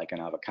ingredient like an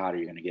avocado,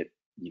 you're going to get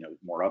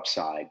more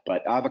upside.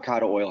 But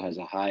avocado oil has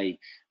a high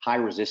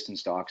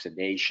resistance to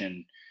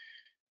oxidation.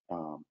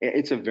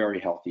 It's a very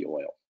healthy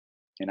oil,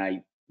 and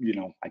I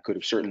could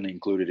have certainly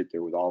included it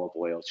there with olive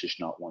oil. It's just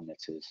not one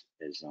that's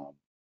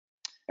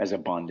as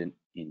abundant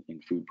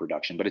in food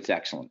production, but it's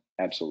excellent,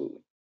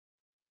 absolutely.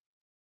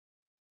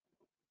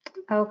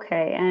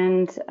 Okay,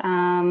 and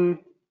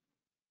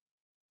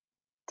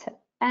to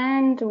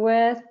end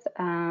with,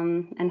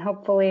 and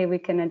hopefully we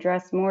can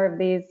address more of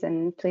these,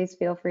 and please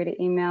feel free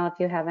to email if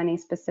you have any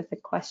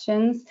specific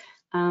questions,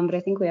 but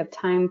I think we have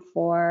time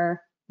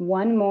for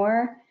one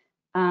more.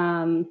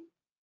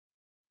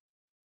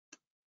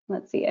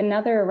 Let's see,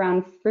 another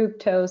around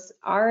fructose.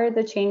 Are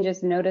the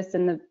changes noticed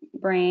in the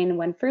brain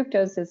when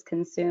fructose is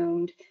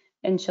consumed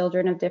in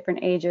children of different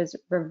ages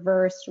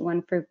reversed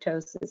when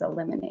fructose is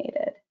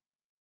eliminated?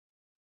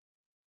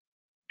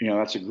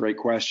 That's a great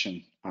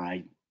question.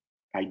 I'm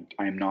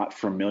not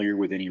familiar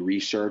with any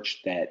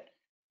research that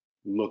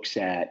looks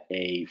at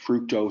a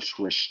fructose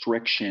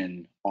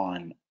restriction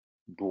on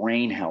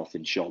brain health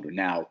in children.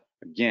 Now,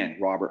 again,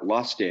 Robert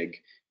Lustig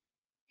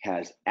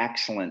has an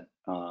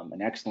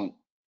excellent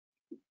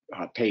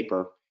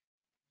paper,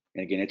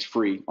 and again, it's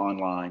free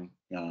online,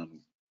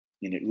 and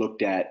it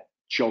looked at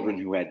children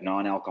who had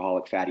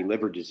non-alcoholic fatty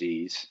liver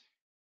disease.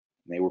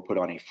 They were put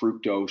on a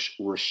fructose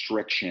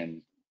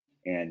restriction,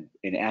 and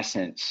in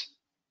essence,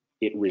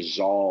 it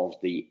resolved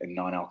the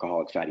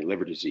non-alcoholic fatty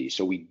liver disease.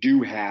 So we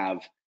do have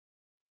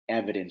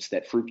evidence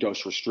that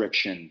fructose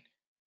restriction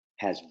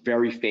has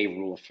very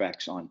favorable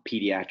effects on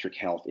pediatric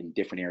health in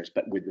different areas.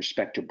 But with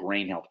respect to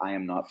brain health, I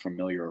am not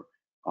familiar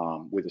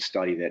with a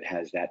study that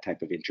has that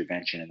type of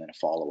intervention and then a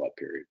follow-up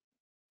period.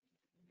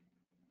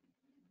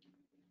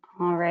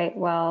 All right,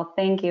 well,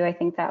 thank you. I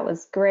think that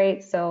was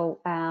great. So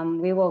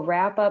we will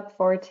wrap up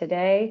for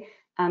today.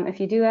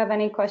 If you do have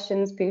any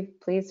questions,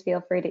 please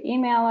feel free to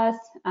email us.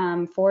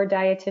 For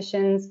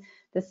dietitians,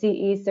 the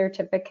CE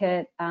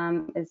certificate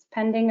is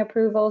pending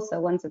approval. So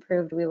once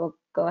approved, we will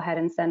go ahead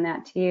and send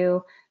that to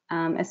you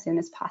as soon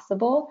as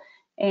possible.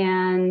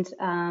 And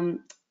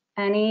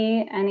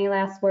any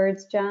last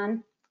words,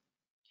 John?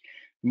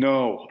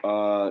 No,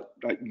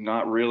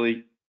 not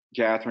really,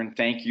 Catherine.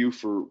 Thank you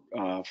for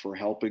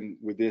helping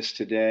with this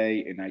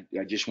today. And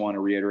I just want to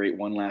reiterate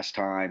one last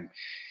time.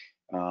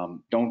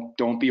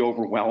 Don't be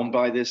overwhelmed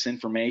by this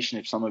information.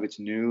 If some of it's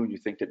new and you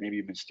think that maybe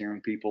you've been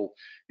steering people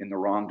in the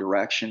wrong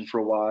direction for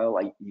a while,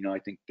 I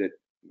think that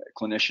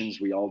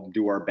clinicians, we all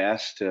do our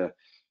best to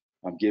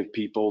give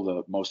people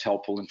the most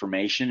helpful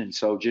information. And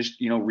so just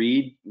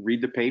read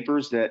the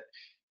papers that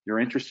you're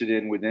interested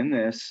in within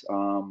this,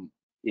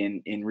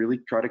 and really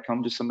try to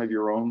come to some of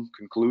your own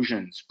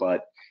conclusions.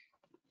 But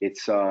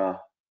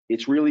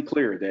it's really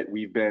clear that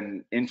we've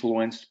been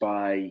influenced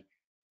by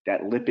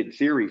that lipid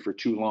theory for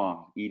too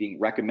long,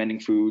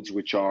 recommending foods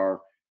which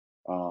are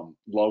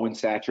low in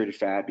saturated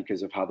fat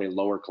because of how they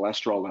lower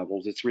cholesterol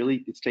levels.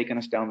 It's taken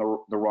us down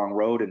the wrong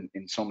road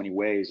in so many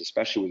ways,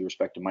 especially with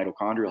respect to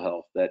mitochondrial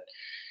health. That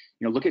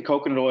look at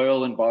coconut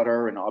oil and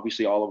butter, and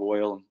obviously olive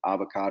oil and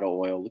avocado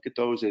oil. Look at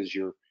those as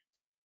your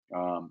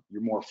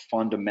more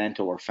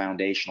fundamental or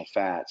foundational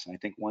fats. And I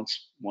think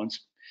once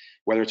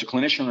whether it's a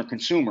clinician or a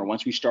consumer,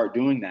 once we start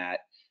doing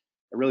that,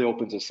 it really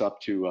opens us up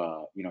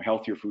to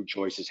healthier food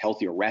choices,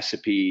 healthier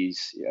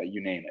recipes,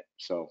 you name it.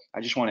 So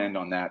I just want to end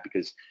on that,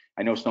 because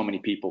I know so many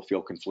people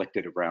feel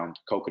conflicted around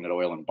coconut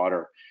oil and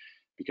butter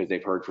because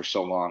they've heard for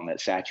so long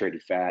that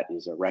saturated fat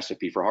is a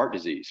recipe for heart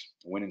disease,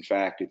 when in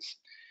fact it's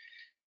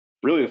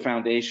really the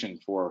foundation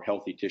for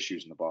healthy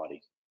tissues in the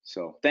body.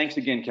 So thanks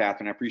again,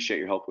 Catherine. I appreciate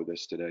your help with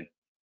this today.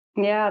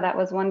 Yeah, that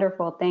was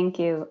wonderful. Thank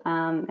you.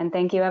 And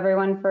thank you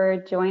everyone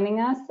for joining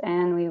us,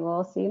 and we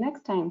will see you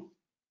next time.